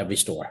I'll demo every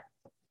store.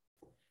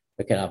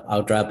 Okay,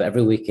 I'll drive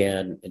every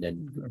weekend and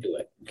then do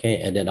it.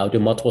 Okay, and then I'll do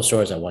multiple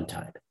stores at one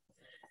time.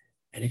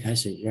 And the guy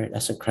said,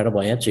 that's an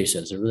incredible answer. He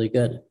says, it's really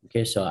good.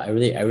 Okay, so I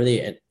really,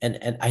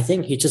 and I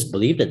think he just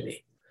believed in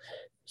me.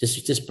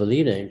 Just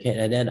believed in it. Okay?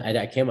 And then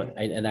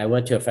I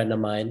went to a friend of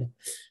mine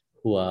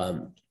who,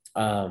 her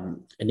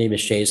name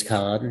is Shays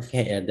Khan.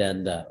 Okay, and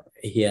then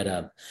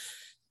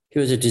he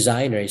was a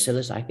designer. He said,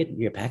 listen, I could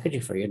do your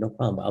packaging for you. No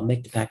problem. I'll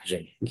make the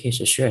packaging. Okay,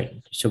 so sure.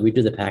 So we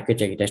do the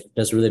packaging. He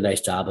does a really nice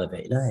job of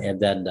it.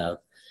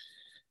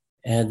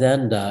 And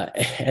then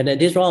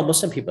these were all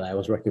Muslim people I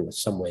was working with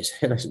some ways.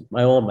 And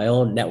my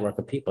own network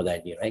of people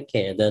that I knew. Right?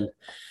 Okay, and then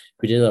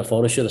we did a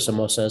photo shoot of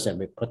samosas and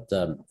we put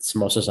the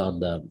samosas on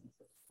the,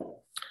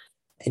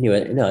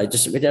 anyway,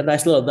 we did a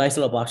nice little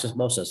box of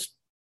samosas.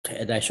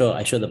 And I show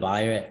the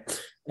buyer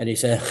and he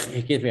said,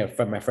 he gave me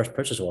my first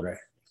purchase order.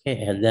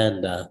 Okay,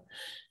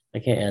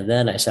 and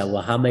then I said,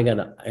 well, how am I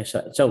gonna?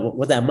 So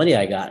with that money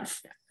I got,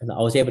 and I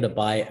was able to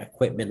buy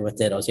equipment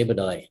with it. I was able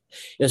to it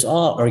was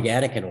all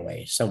organic in a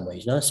way, some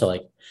ways, So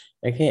like,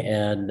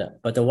 okay,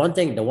 but the one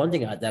thing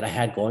that I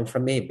had going for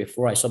me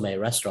before I sold my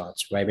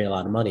restaurants, where I made a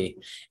lot of money,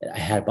 I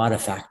had bought a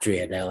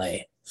factory in LA.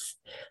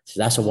 So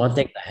that's the one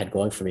thing that I had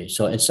going for me.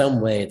 So in some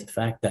way, the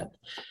fact that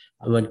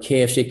when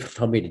KFC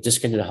told me to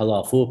discontinue the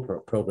halal food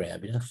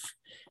program,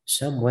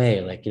 some way,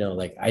 like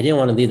I didn't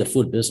want to leave the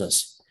food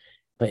business.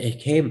 But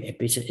it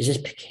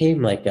just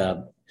became like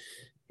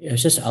it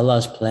was just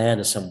Allah's plan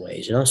in some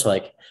ways, So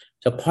like,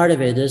 so part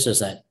of it is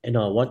that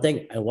one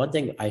thing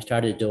I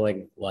started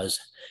doing is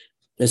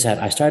that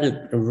I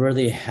started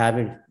really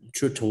having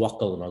true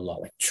tawakkul in Allah,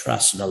 like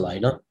trust in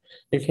Allah,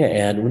 Okay,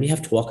 and when you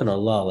have tawakkul in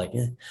Allah, like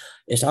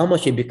it's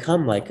almost you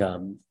become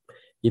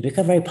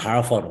very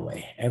powerful in a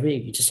way.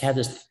 You just have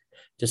this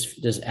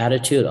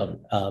attitude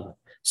of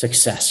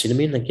success. You know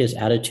what I mean? Like this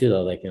attitude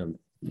of like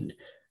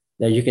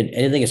that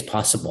anything is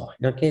possible,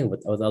 okay,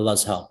 with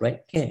Allah's help,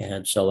 right? Okay,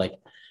 and so like,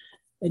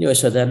 anyway,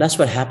 so then that's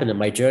what happened in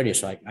my journey.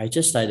 So I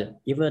just started,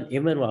 even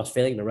while I was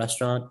failing in the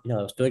restaurant, I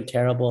was doing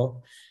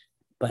terrible,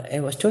 but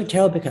I was doing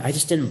terrible because I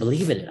just didn't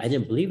believe in it. I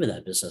didn't believe in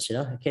that business,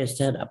 I can't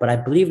stand it, but I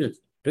believed in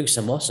doing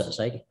samosas.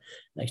 Like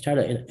I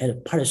started,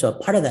 and part of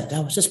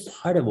that was just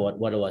part of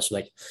what it was,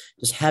 like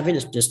just having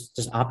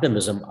this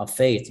optimism of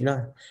faith,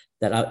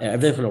 that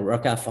everything's going to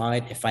work out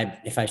fine if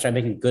I start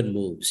making good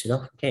moves,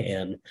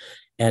 okay,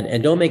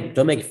 and don't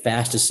make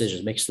fast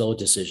decisions, make slow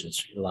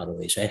decisions in a lot of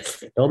ways, right?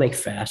 Don't make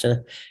fast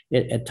and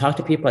talk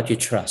to people that you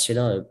trust,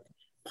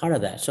 part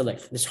of that. So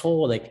like this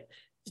whole like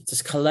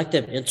this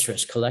collective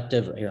interest, and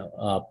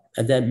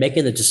then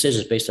making the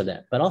decisions based on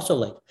that. But also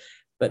like,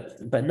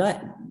 but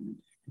not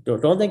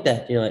don't think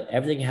that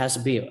everything has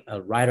to be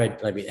right.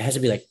 I mean, it has to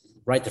be like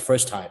right the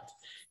first time.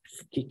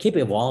 Keep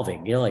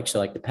evolving, so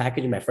like the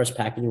packaging, my first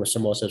packaging was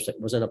samosas,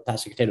 was in a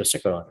plastic container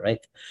sticker on it, right?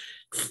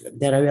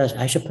 Then I realized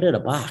I should put it in a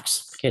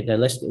box. Okay,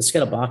 then let's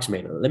get a box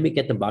made. Let me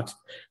get the box.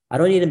 I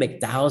don't need to make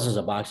thousands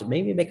of boxes.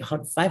 Maybe make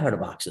 500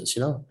 boxes.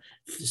 So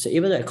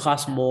even though it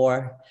costs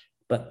more,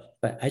 but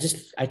I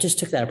just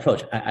took that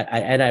approach.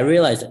 I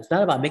realized it's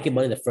not about making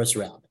money in the first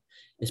round.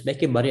 It's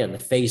making money on the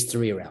phase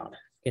 3 round.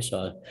 Okay,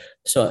 so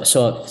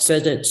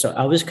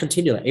I was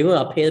continuing. Even though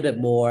I'll pay a bit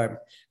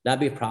more, not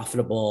be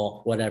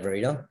profitable, whatever,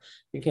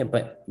 Okay,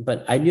 but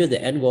I knew the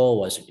end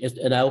goal was,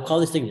 and I will call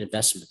these things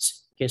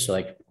investments. Okay, so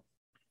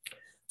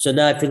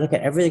now if you look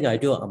at everything I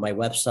do on my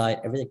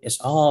website, everything is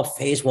all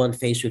phase 1,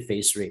 phase 2,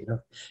 phase 3.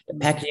 The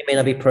packaging may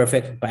not be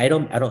perfect, but I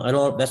don't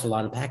invest a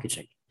lot in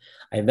packaging.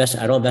 I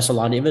don't invest a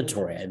lot in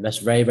inventory. I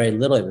invest very, very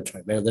little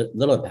inventory, very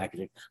little in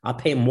packaging. I'll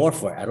pay more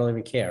for it. I don't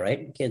even care,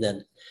 right?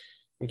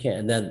 Okay,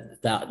 and then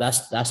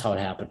that's how it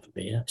happened for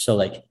me. So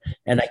like,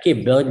 and I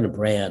keep building the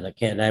brand.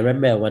 And I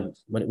remember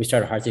when we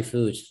started Hearty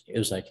Foods, it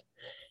was like,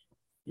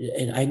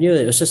 and I knew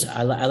it was just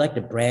I like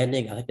the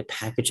branding, I like the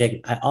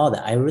packaging, all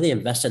that. I really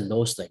invest in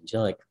those things,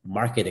 like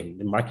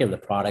marketing of the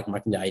product,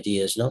 marketing the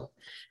ideas,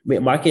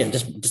 marketing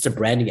just the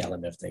branding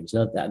element of things.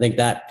 I think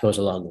that goes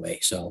a long way.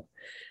 So,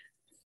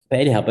 but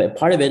anyhow, but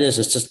part of it is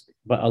it's just,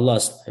 but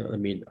Allah's. I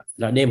mean,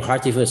 the name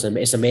Hearty Foods,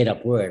 it's a made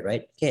up word,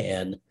 right?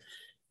 Okay,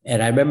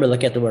 And I remember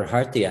looking at the word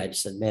Harthi. I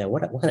just said, "Man,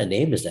 what kind of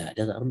name is that?"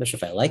 And I'm not sure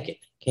if I like it.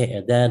 Okay,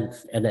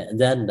 and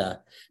then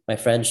my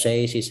friend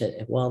Shays, he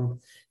said, "Well,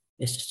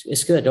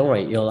 it's good. Don't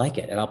worry, you'll like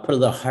it." And I'll put a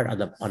little heart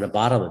on the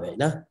bottom of it,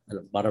 no, on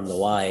the bottom of the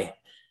Y.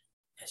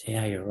 I said,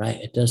 "Yeah, you're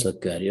right. It does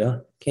look good, you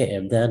know." Okay,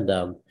 and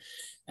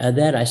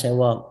then I said,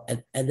 "Well,"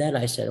 and then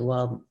I said,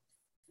 "Well,"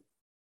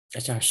 I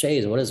said,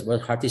 "Shays, what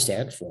Harthi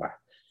stand for?"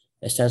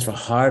 It stands for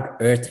Heart,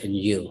 Earth, and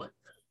You.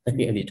 And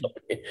he told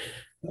me,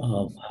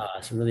 "Oh, wow,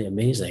 it's really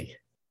amazing."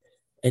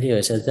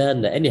 Anyways, and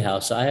then anyhow,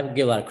 so I have to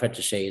give a lot of credit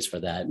to Shays for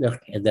that.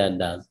 And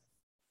then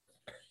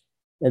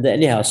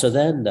anyhow, so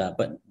then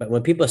but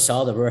when people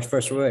saw the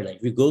first word, like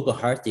if you Google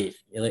healthy,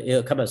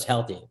 it'll come as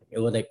healthy. It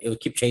will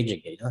keep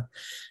changing it, you know.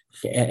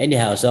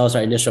 Anyhow, so that was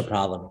our initial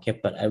problem. Okay,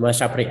 but I want to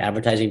start putting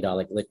advertising down,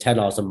 like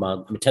 $10 a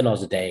month, I mean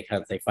 $10 a day,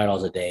 kind of thing,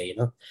 $5 a day, you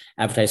know,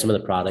 advertise some of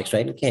the products,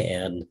 right? Okay,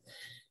 and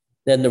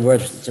then the word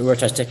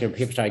starts sticking,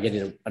 people start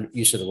getting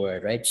used to the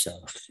word, right? So,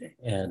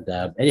 and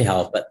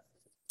anyhow, but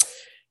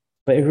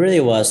it really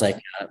was like,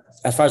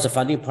 as far as the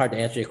funding part, to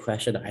answer your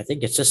question, I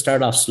think it's just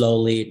start off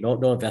slowly.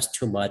 Don't invest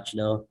too much, you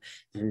know,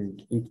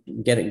 and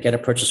get a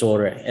purchase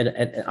order. And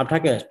I'm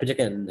talking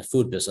particularly in the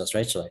food business,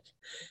 right? So like,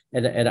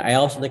 and I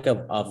also think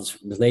of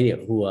this lady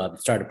who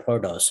started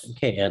Portos,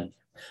 okay, and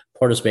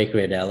Portos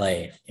Bakery in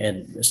LA,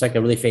 and it's like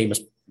a really famous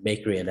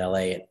bakery in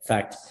LA. In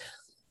fact,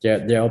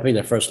 they're opening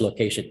their first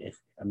location.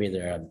 I mean,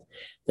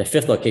 their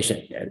fifth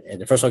location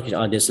and the first location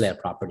on Disneyland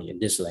property in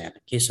Disneyland.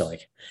 Okay, so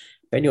like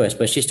anyways,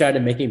 but she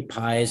started making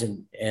pies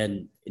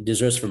and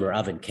desserts from her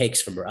oven,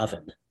 cakes from her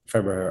oven,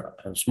 from her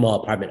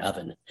small apartment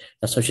oven.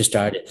 That's how she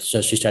started.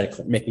 So she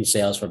started making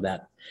sales from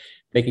that,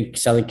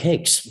 selling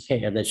cakes.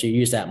 Okay, and then she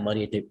used that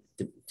money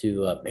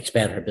to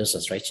expand her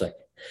business, right?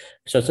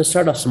 So to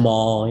start off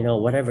small, you know,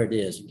 whatever it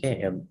is,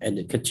 okay,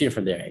 and continue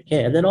from there.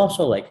 Okay, and then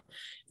also like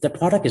if the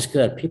product is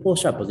good, people will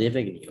start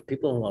believing in you.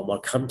 People will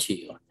come to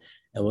you,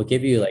 and will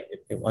give you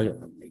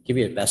give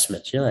you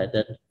investments, you know, and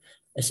then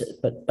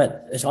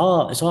but it's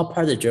all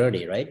part of the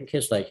journey, right?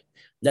 Because like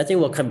nothing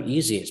will come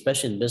easy,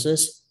 especially in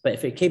business. But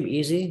if it came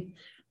easy,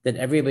 then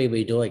everybody will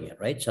be doing it,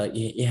 right? So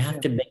you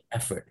have to make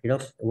effort, you know,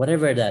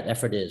 whatever that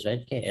effort is,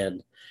 right? Okay,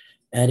 and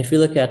if you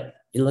look at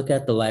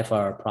the life of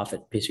our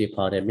prophet, peace be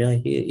upon him, you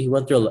know, he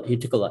went through he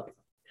took a lot,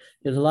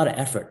 there's a lot of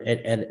effort,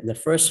 and in the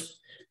first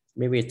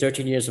maybe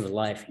 13 years of his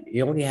life,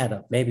 he only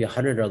had maybe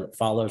 100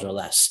 followers or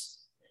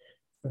less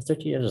for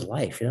 13 years of his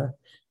life, you know.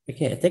 You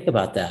can't think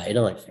about that, you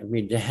know, like I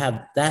mean, to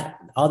have that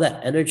all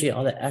that energy,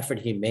 all that effort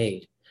he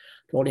made,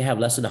 to only have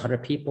less than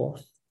 100 people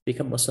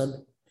become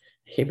Muslim.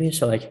 I mean,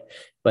 so like,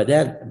 but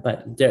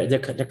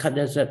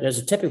there's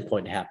a tipping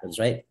point that happens,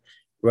 right?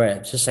 Where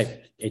it's just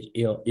like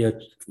you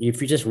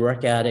if you just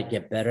work at it,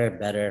 get better and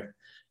better,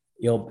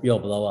 you'll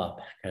blow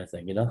up, kind of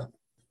thing, you know.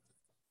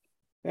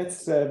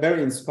 That's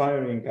very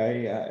inspiring.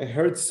 I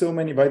heard so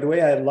many. By the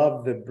way, I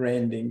love the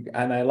branding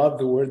and I love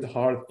the word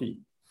hearty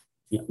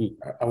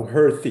or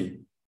hearthy.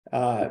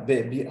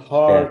 The Yeah,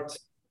 heart,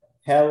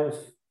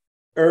 health,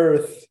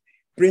 earth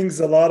brings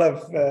a lot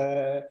of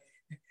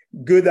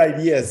good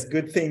ideas,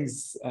 good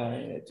things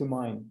to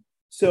mind.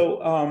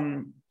 So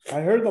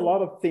I heard a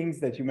lot of things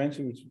that you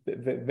mentioned, which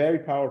very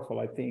powerful,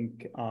 I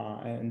think,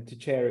 and to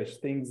cherish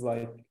things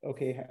like,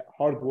 okay,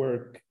 hard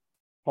work,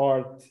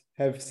 heart,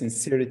 have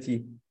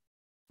sincerity,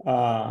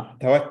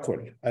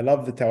 tawakkul. I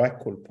love the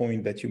tawakkul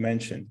point that you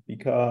mentioned right.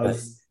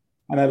 because,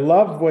 and I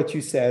love what you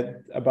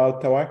said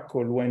about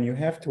tawakkul. When you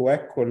have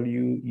tawakkul,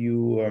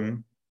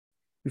 you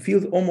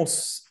feel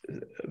almost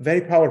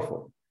very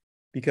powerful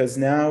because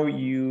now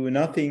you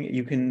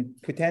can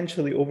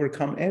potentially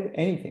overcome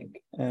anything,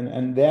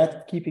 and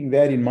that keeping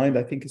that in mind,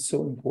 I think, is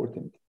so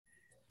important.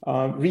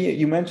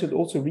 You mentioned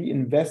also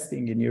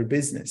reinvesting in your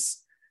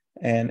business,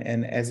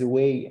 and as a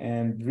way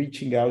and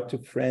reaching out to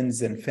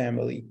friends and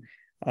family,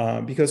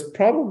 because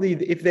probably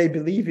if they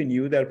believe in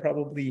you, they'll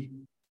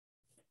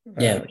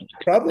Yeah,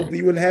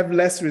 probably will have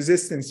less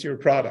resistance to your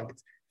product.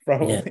 yeah,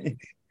 Probably.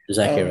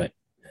 exactly Um, right.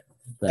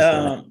 Exactly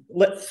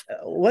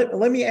right.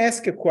 let me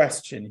ask a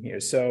question here.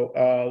 So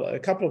a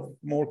couple of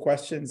more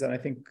questions, and I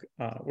think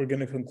we're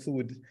going to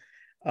conclude.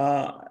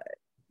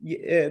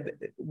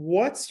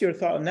 What's your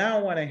thought now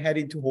when I head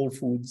into Whole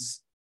Foods?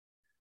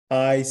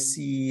 I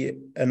see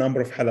a number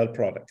of halal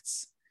products.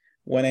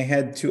 When I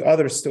head to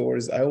other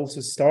stores,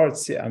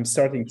 I'm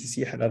starting to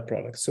see halal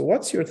products. So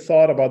what's your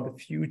thought about the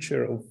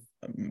future of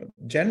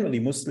generally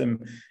Muslim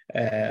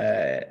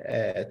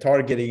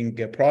targeting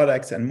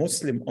products and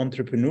Muslim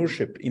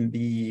entrepreneurship in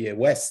the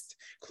West,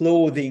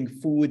 clothing,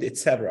 food,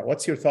 etc.?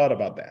 What's your thought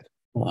about that?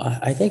 Well,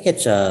 I think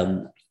it's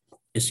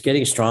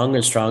getting stronger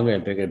and stronger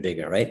and bigger and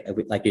bigger, right?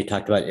 Like you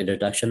talked about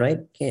introduction, right?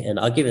 Okay, and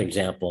I'll give you an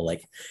example.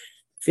 Like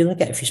if you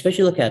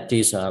especially look at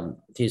these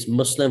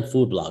Muslim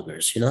food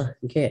bloggers, you know,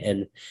 okay,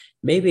 and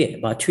maybe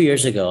about 2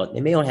 years ago,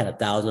 they may only had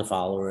 1,000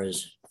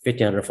 followers,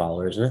 1,500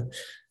 followers, you know?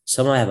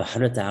 Some might have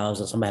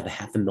 100,000, some might have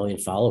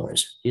 500,000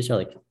 followers. These are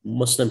like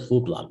Muslim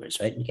food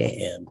bloggers, right?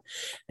 Okay,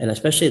 and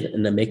especially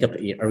in the makeup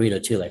arena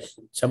too, like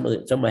some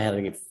might have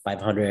like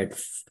 500,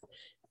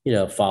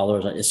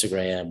 followers on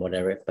Instagram,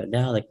 whatever. But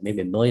now, like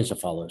maybe millions of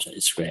followers on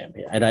Instagram.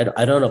 And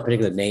I don't know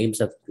particular names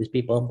of these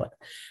people, but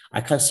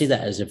I kind of see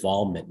that as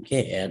involvement.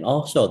 Okay, and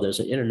also there's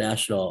an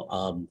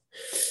international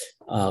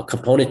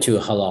component to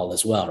halal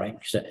as well, right?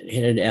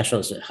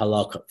 International is a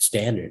halal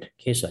standard.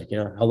 Okay, so like,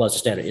 halal is a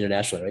standard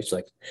internationally, right? So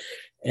like,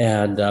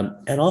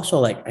 and also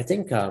like I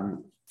think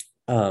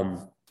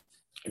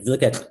if you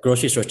look at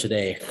grocery stores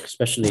today,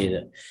 especially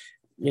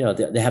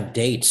they have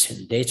dates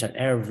and dates on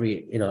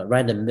every,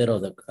 right in the middle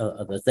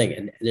of the thing.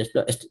 And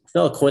it's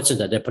no coincidence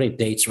that they're putting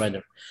dates right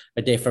in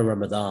a day for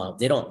Ramadan.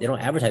 They don't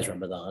advertise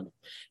Ramadan,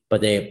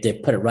 but they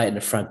put it right in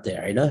the front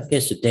there,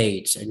 against the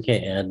dates.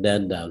 And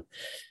then,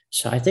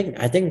 so I think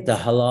the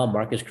halal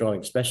market is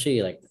growing,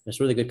 especially like there's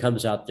really good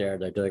companies out there.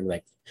 They're doing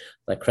like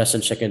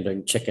Crescent Chicken,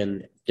 doing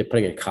chicken. They're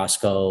putting in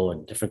Costco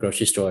and different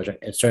grocery stores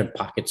in certain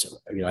pockets of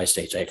the United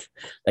States,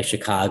 like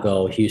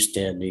Chicago,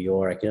 Houston, New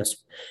York, in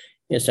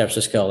San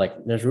Francisco. Like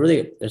there's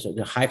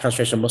a high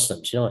concentration of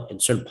Muslims, in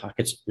certain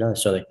pockets,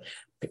 so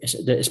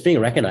it's being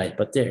recognized,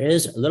 but there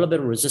is a little bit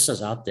of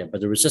resistance out there, but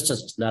the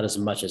resistance is not as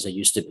much as it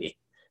used to be.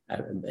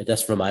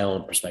 That's from my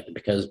own perspective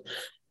because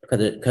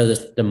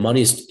the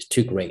money's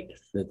too great.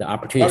 The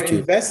opportunity Are is too.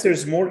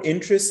 investors more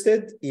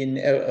interested in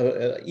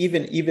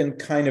even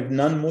kind of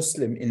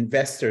non-Muslim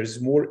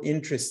investors more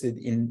interested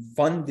in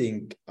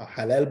funding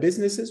halal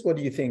businesses? What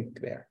do you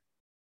think there?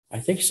 I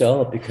think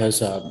so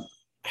because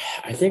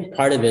I think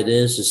part of it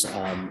is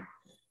uh,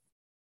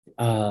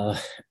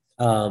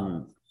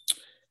 um,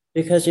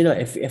 because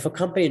if a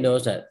company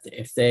knows that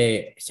if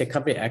they say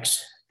company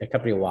X and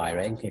company Y,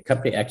 right? Okay,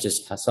 company X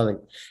has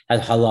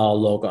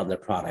halal logo on their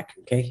product,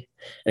 okay,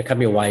 and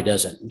company Y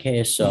doesn't,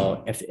 okay.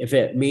 So if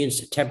it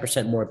means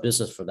 10% more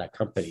business for that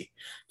company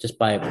just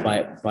by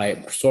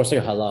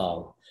sourcing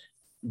halal,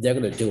 they're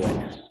gonna do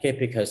it, okay,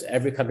 because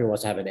every company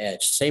wants to have an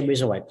edge. Same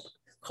reason why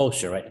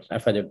kosher, right?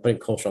 That's why they're putting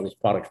kosher on these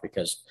products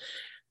because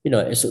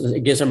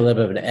it gives them a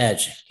little bit of an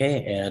edge,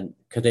 okay, and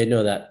because they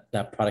know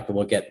that product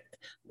will get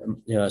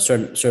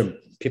certain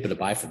people to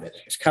buy from it.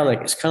 It's kind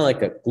of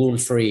like a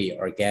gluten-free,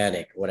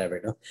 organic,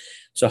 whatever.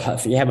 So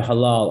if you have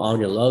halal on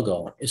your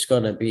logo, it's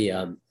going to be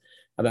on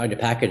your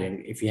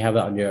packaging. If you have it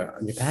on your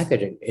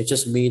packaging, it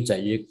just means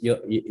that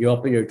you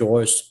open your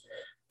doors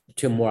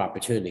to more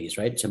opportunities,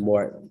 right? To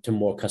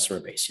more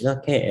customer base,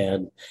 okay,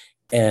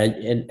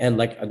 and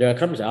like there are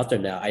companies out there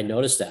now. I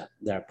noticed that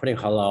they're putting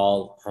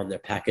halal on their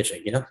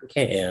packaging,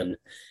 okay, and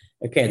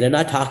okay, they're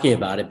not talking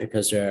about it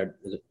because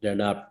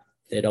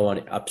they don't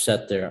want to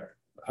upset their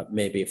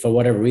maybe for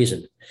whatever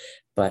reason,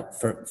 but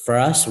for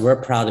us,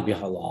 we're proud to be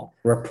halal.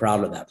 We're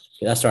proud of that.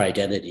 That's our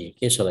identity.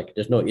 Okay, so like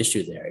there's no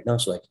issue there,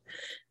 so like,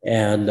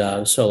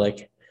 and so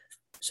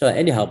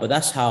anyhow, but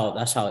that's how,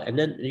 and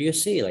then you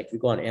see like you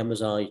go on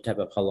Amazon, you type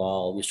of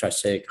halal, you start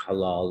saying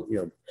halal,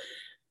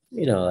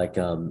 like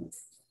a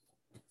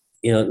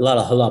lot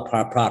of halal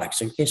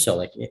products. Okay, so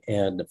like,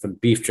 and from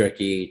beef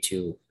jerky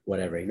to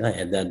whatever,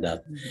 and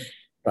then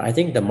but I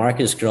think the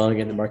market is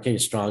growing and the market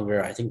is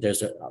stronger. I think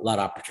there's a lot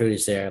of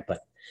opportunities there,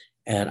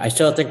 and I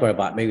still think we're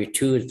about maybe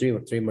 2 or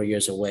 3 more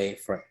years away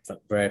from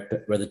where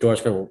the doors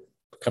going to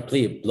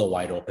completely blow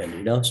wide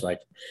open, So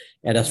like,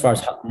 and as far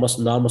as most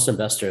non-Muslim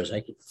investors,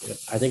 I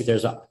think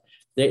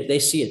they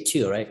see it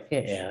too, right?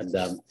 And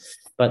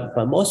but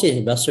most of the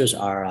investors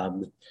are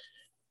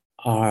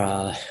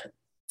I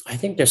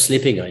think they're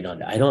sleeping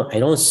on it. I don't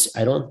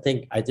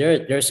think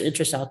there's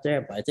interest out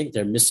there, but I think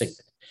they're missing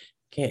it.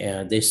 Okay,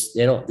 and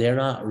they're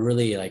not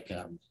really like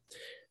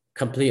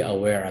completely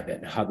aware of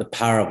it, how the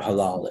power of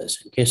halal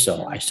is. Okay,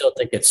 so I still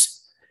think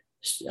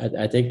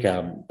I think,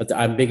 but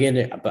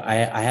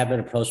I have been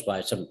approached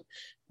by some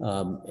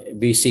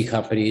VC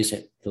companies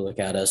to look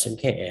at us, and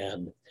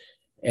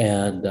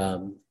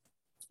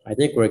I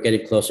think we're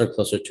getting closer and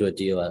closer to a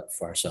deal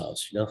for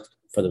ourselves,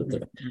 but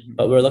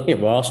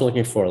we're also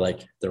looking for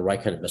like the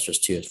right kind of investors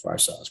too, as for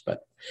ourselves.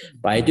 But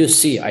I do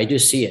see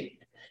it,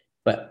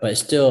 but there's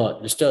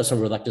still some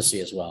reluctancy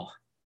as well.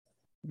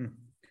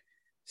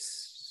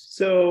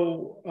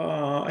 So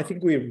I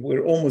think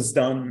we're almost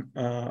done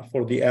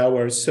for the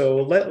hour. So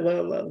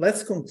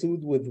let's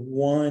conclude with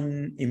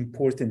one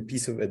important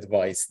piece of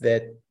advice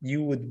that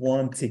you would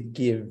want to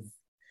give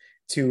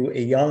to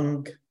a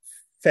young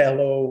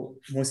fellow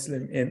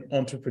Muslim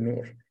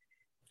entrepreneur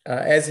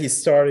as he's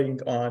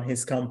starting on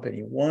his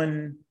company.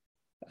 One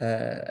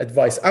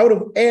advice out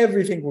of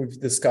everything we've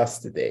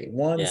discussed today,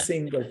 one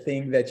single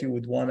thing that you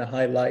would want to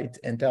highlight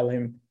and tell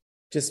him,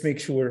 just make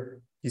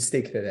sure you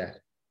stick to that.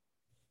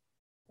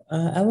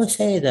 I would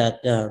say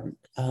that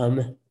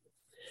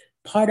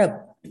part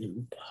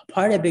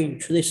of being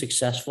truly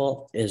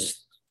successful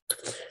is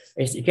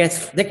you can't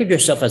think of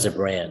yourself as a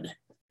brand,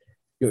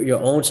 your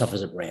own self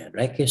as a brand,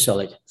 right? Okay,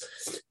 so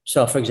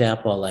for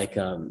example,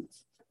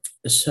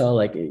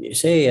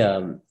 say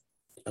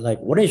like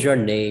what does your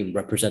name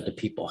represent to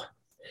people?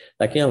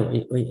 Like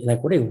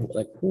like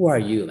who are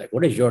you? Like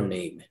what is your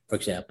name? For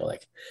example,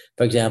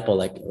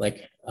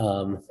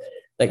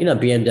 like,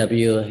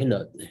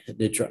 BMW,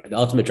 the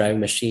ultimate driving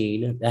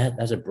machine,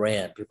 that's a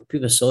brand.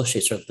 People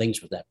associate certain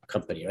things with that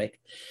company, right?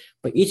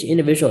 But each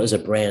individual is a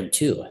brand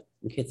too.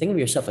 Okay, think of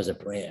yourself as a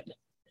brand.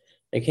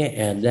 Okay,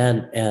 and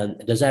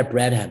does that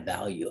brand have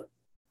value?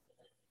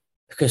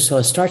 Because so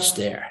it starts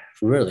there,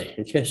 really.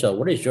 Okay, so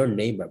what does your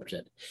name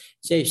represent?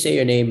 Say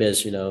your name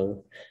is, I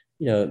don't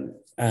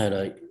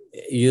know,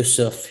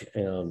 Yusuf,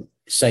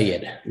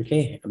 Sayed.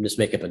 Okay, I'm just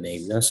making up a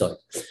name. So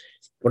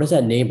what does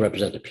that name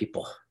represent to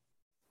people?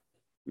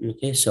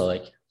 Okay, so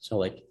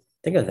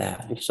think of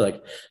that. So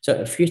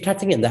if you start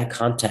thinking in that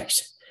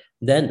context,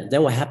 then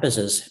what happens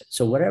is,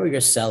 so whatever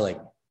you're selling,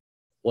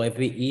 will it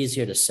be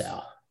easier to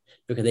sell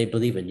because they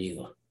believe in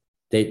you.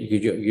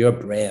 You're a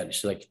brand.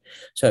 So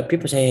if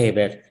people say, hey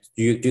man,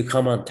 do you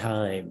come on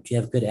time? Do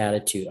you have good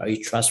attitude? Are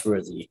you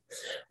trustworthy?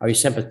 Are you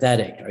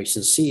sympathetic? Are you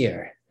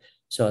sincere?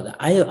 So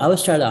I would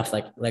start off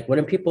like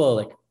when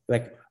people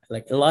like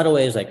in a lot of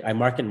ways, like I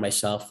market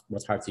myself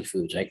with Hearthy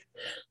Foods, like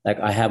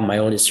I have my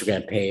own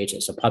Instagram page.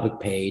 It's a public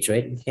page,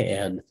 right?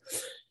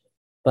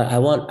 But I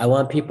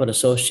want people to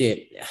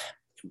associate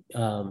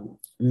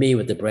me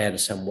with the brand in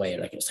some way.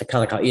 Like it's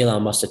kind of like how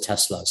Elon Musk to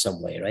Tesla in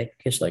some way, right?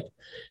 It's like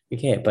you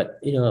can't. But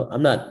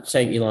I'm not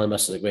saying Elon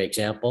Musk is a great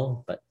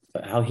example, but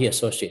how he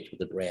associates with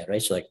the brand,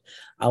 right? So like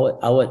I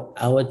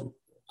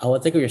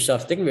would think of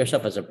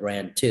yourself as a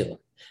brand too,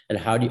 and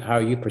how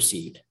are you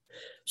perceived?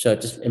 So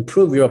just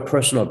improve your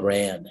personal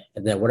brand,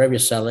 and then whatever you're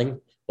selling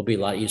will be a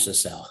lot easier to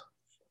sell.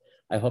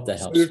 I hope that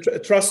helps. So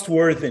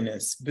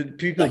trustworthiness,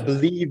 people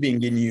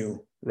believing in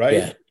you, right?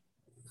 Yeah.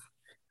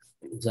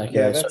 Exactly.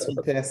 Yeah, that's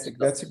fantastic.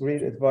 That's a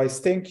great advice.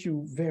 Thank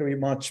you very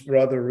much,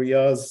 Brother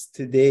Riaz,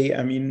 today.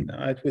 I mean,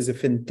 it was a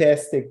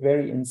fantastic,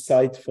 very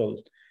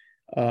insightful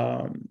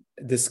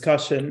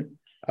discussion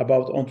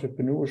about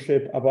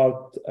entrepreneurship,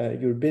 about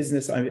your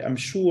business. I'm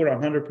sure,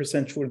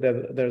 100% sure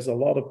that there's a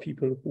lot of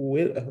people who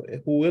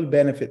will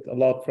benefit a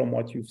lot from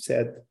what you've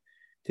said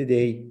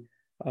today.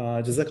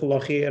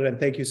 Jazakallah khair, and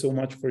thank you so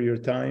much for your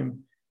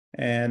time.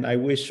 And I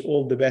wish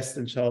all the best,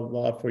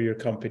 inshallah, for your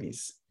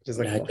companies.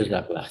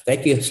 Jazakallah.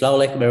 Thank you.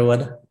 Assalamu alaikum,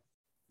 everyone.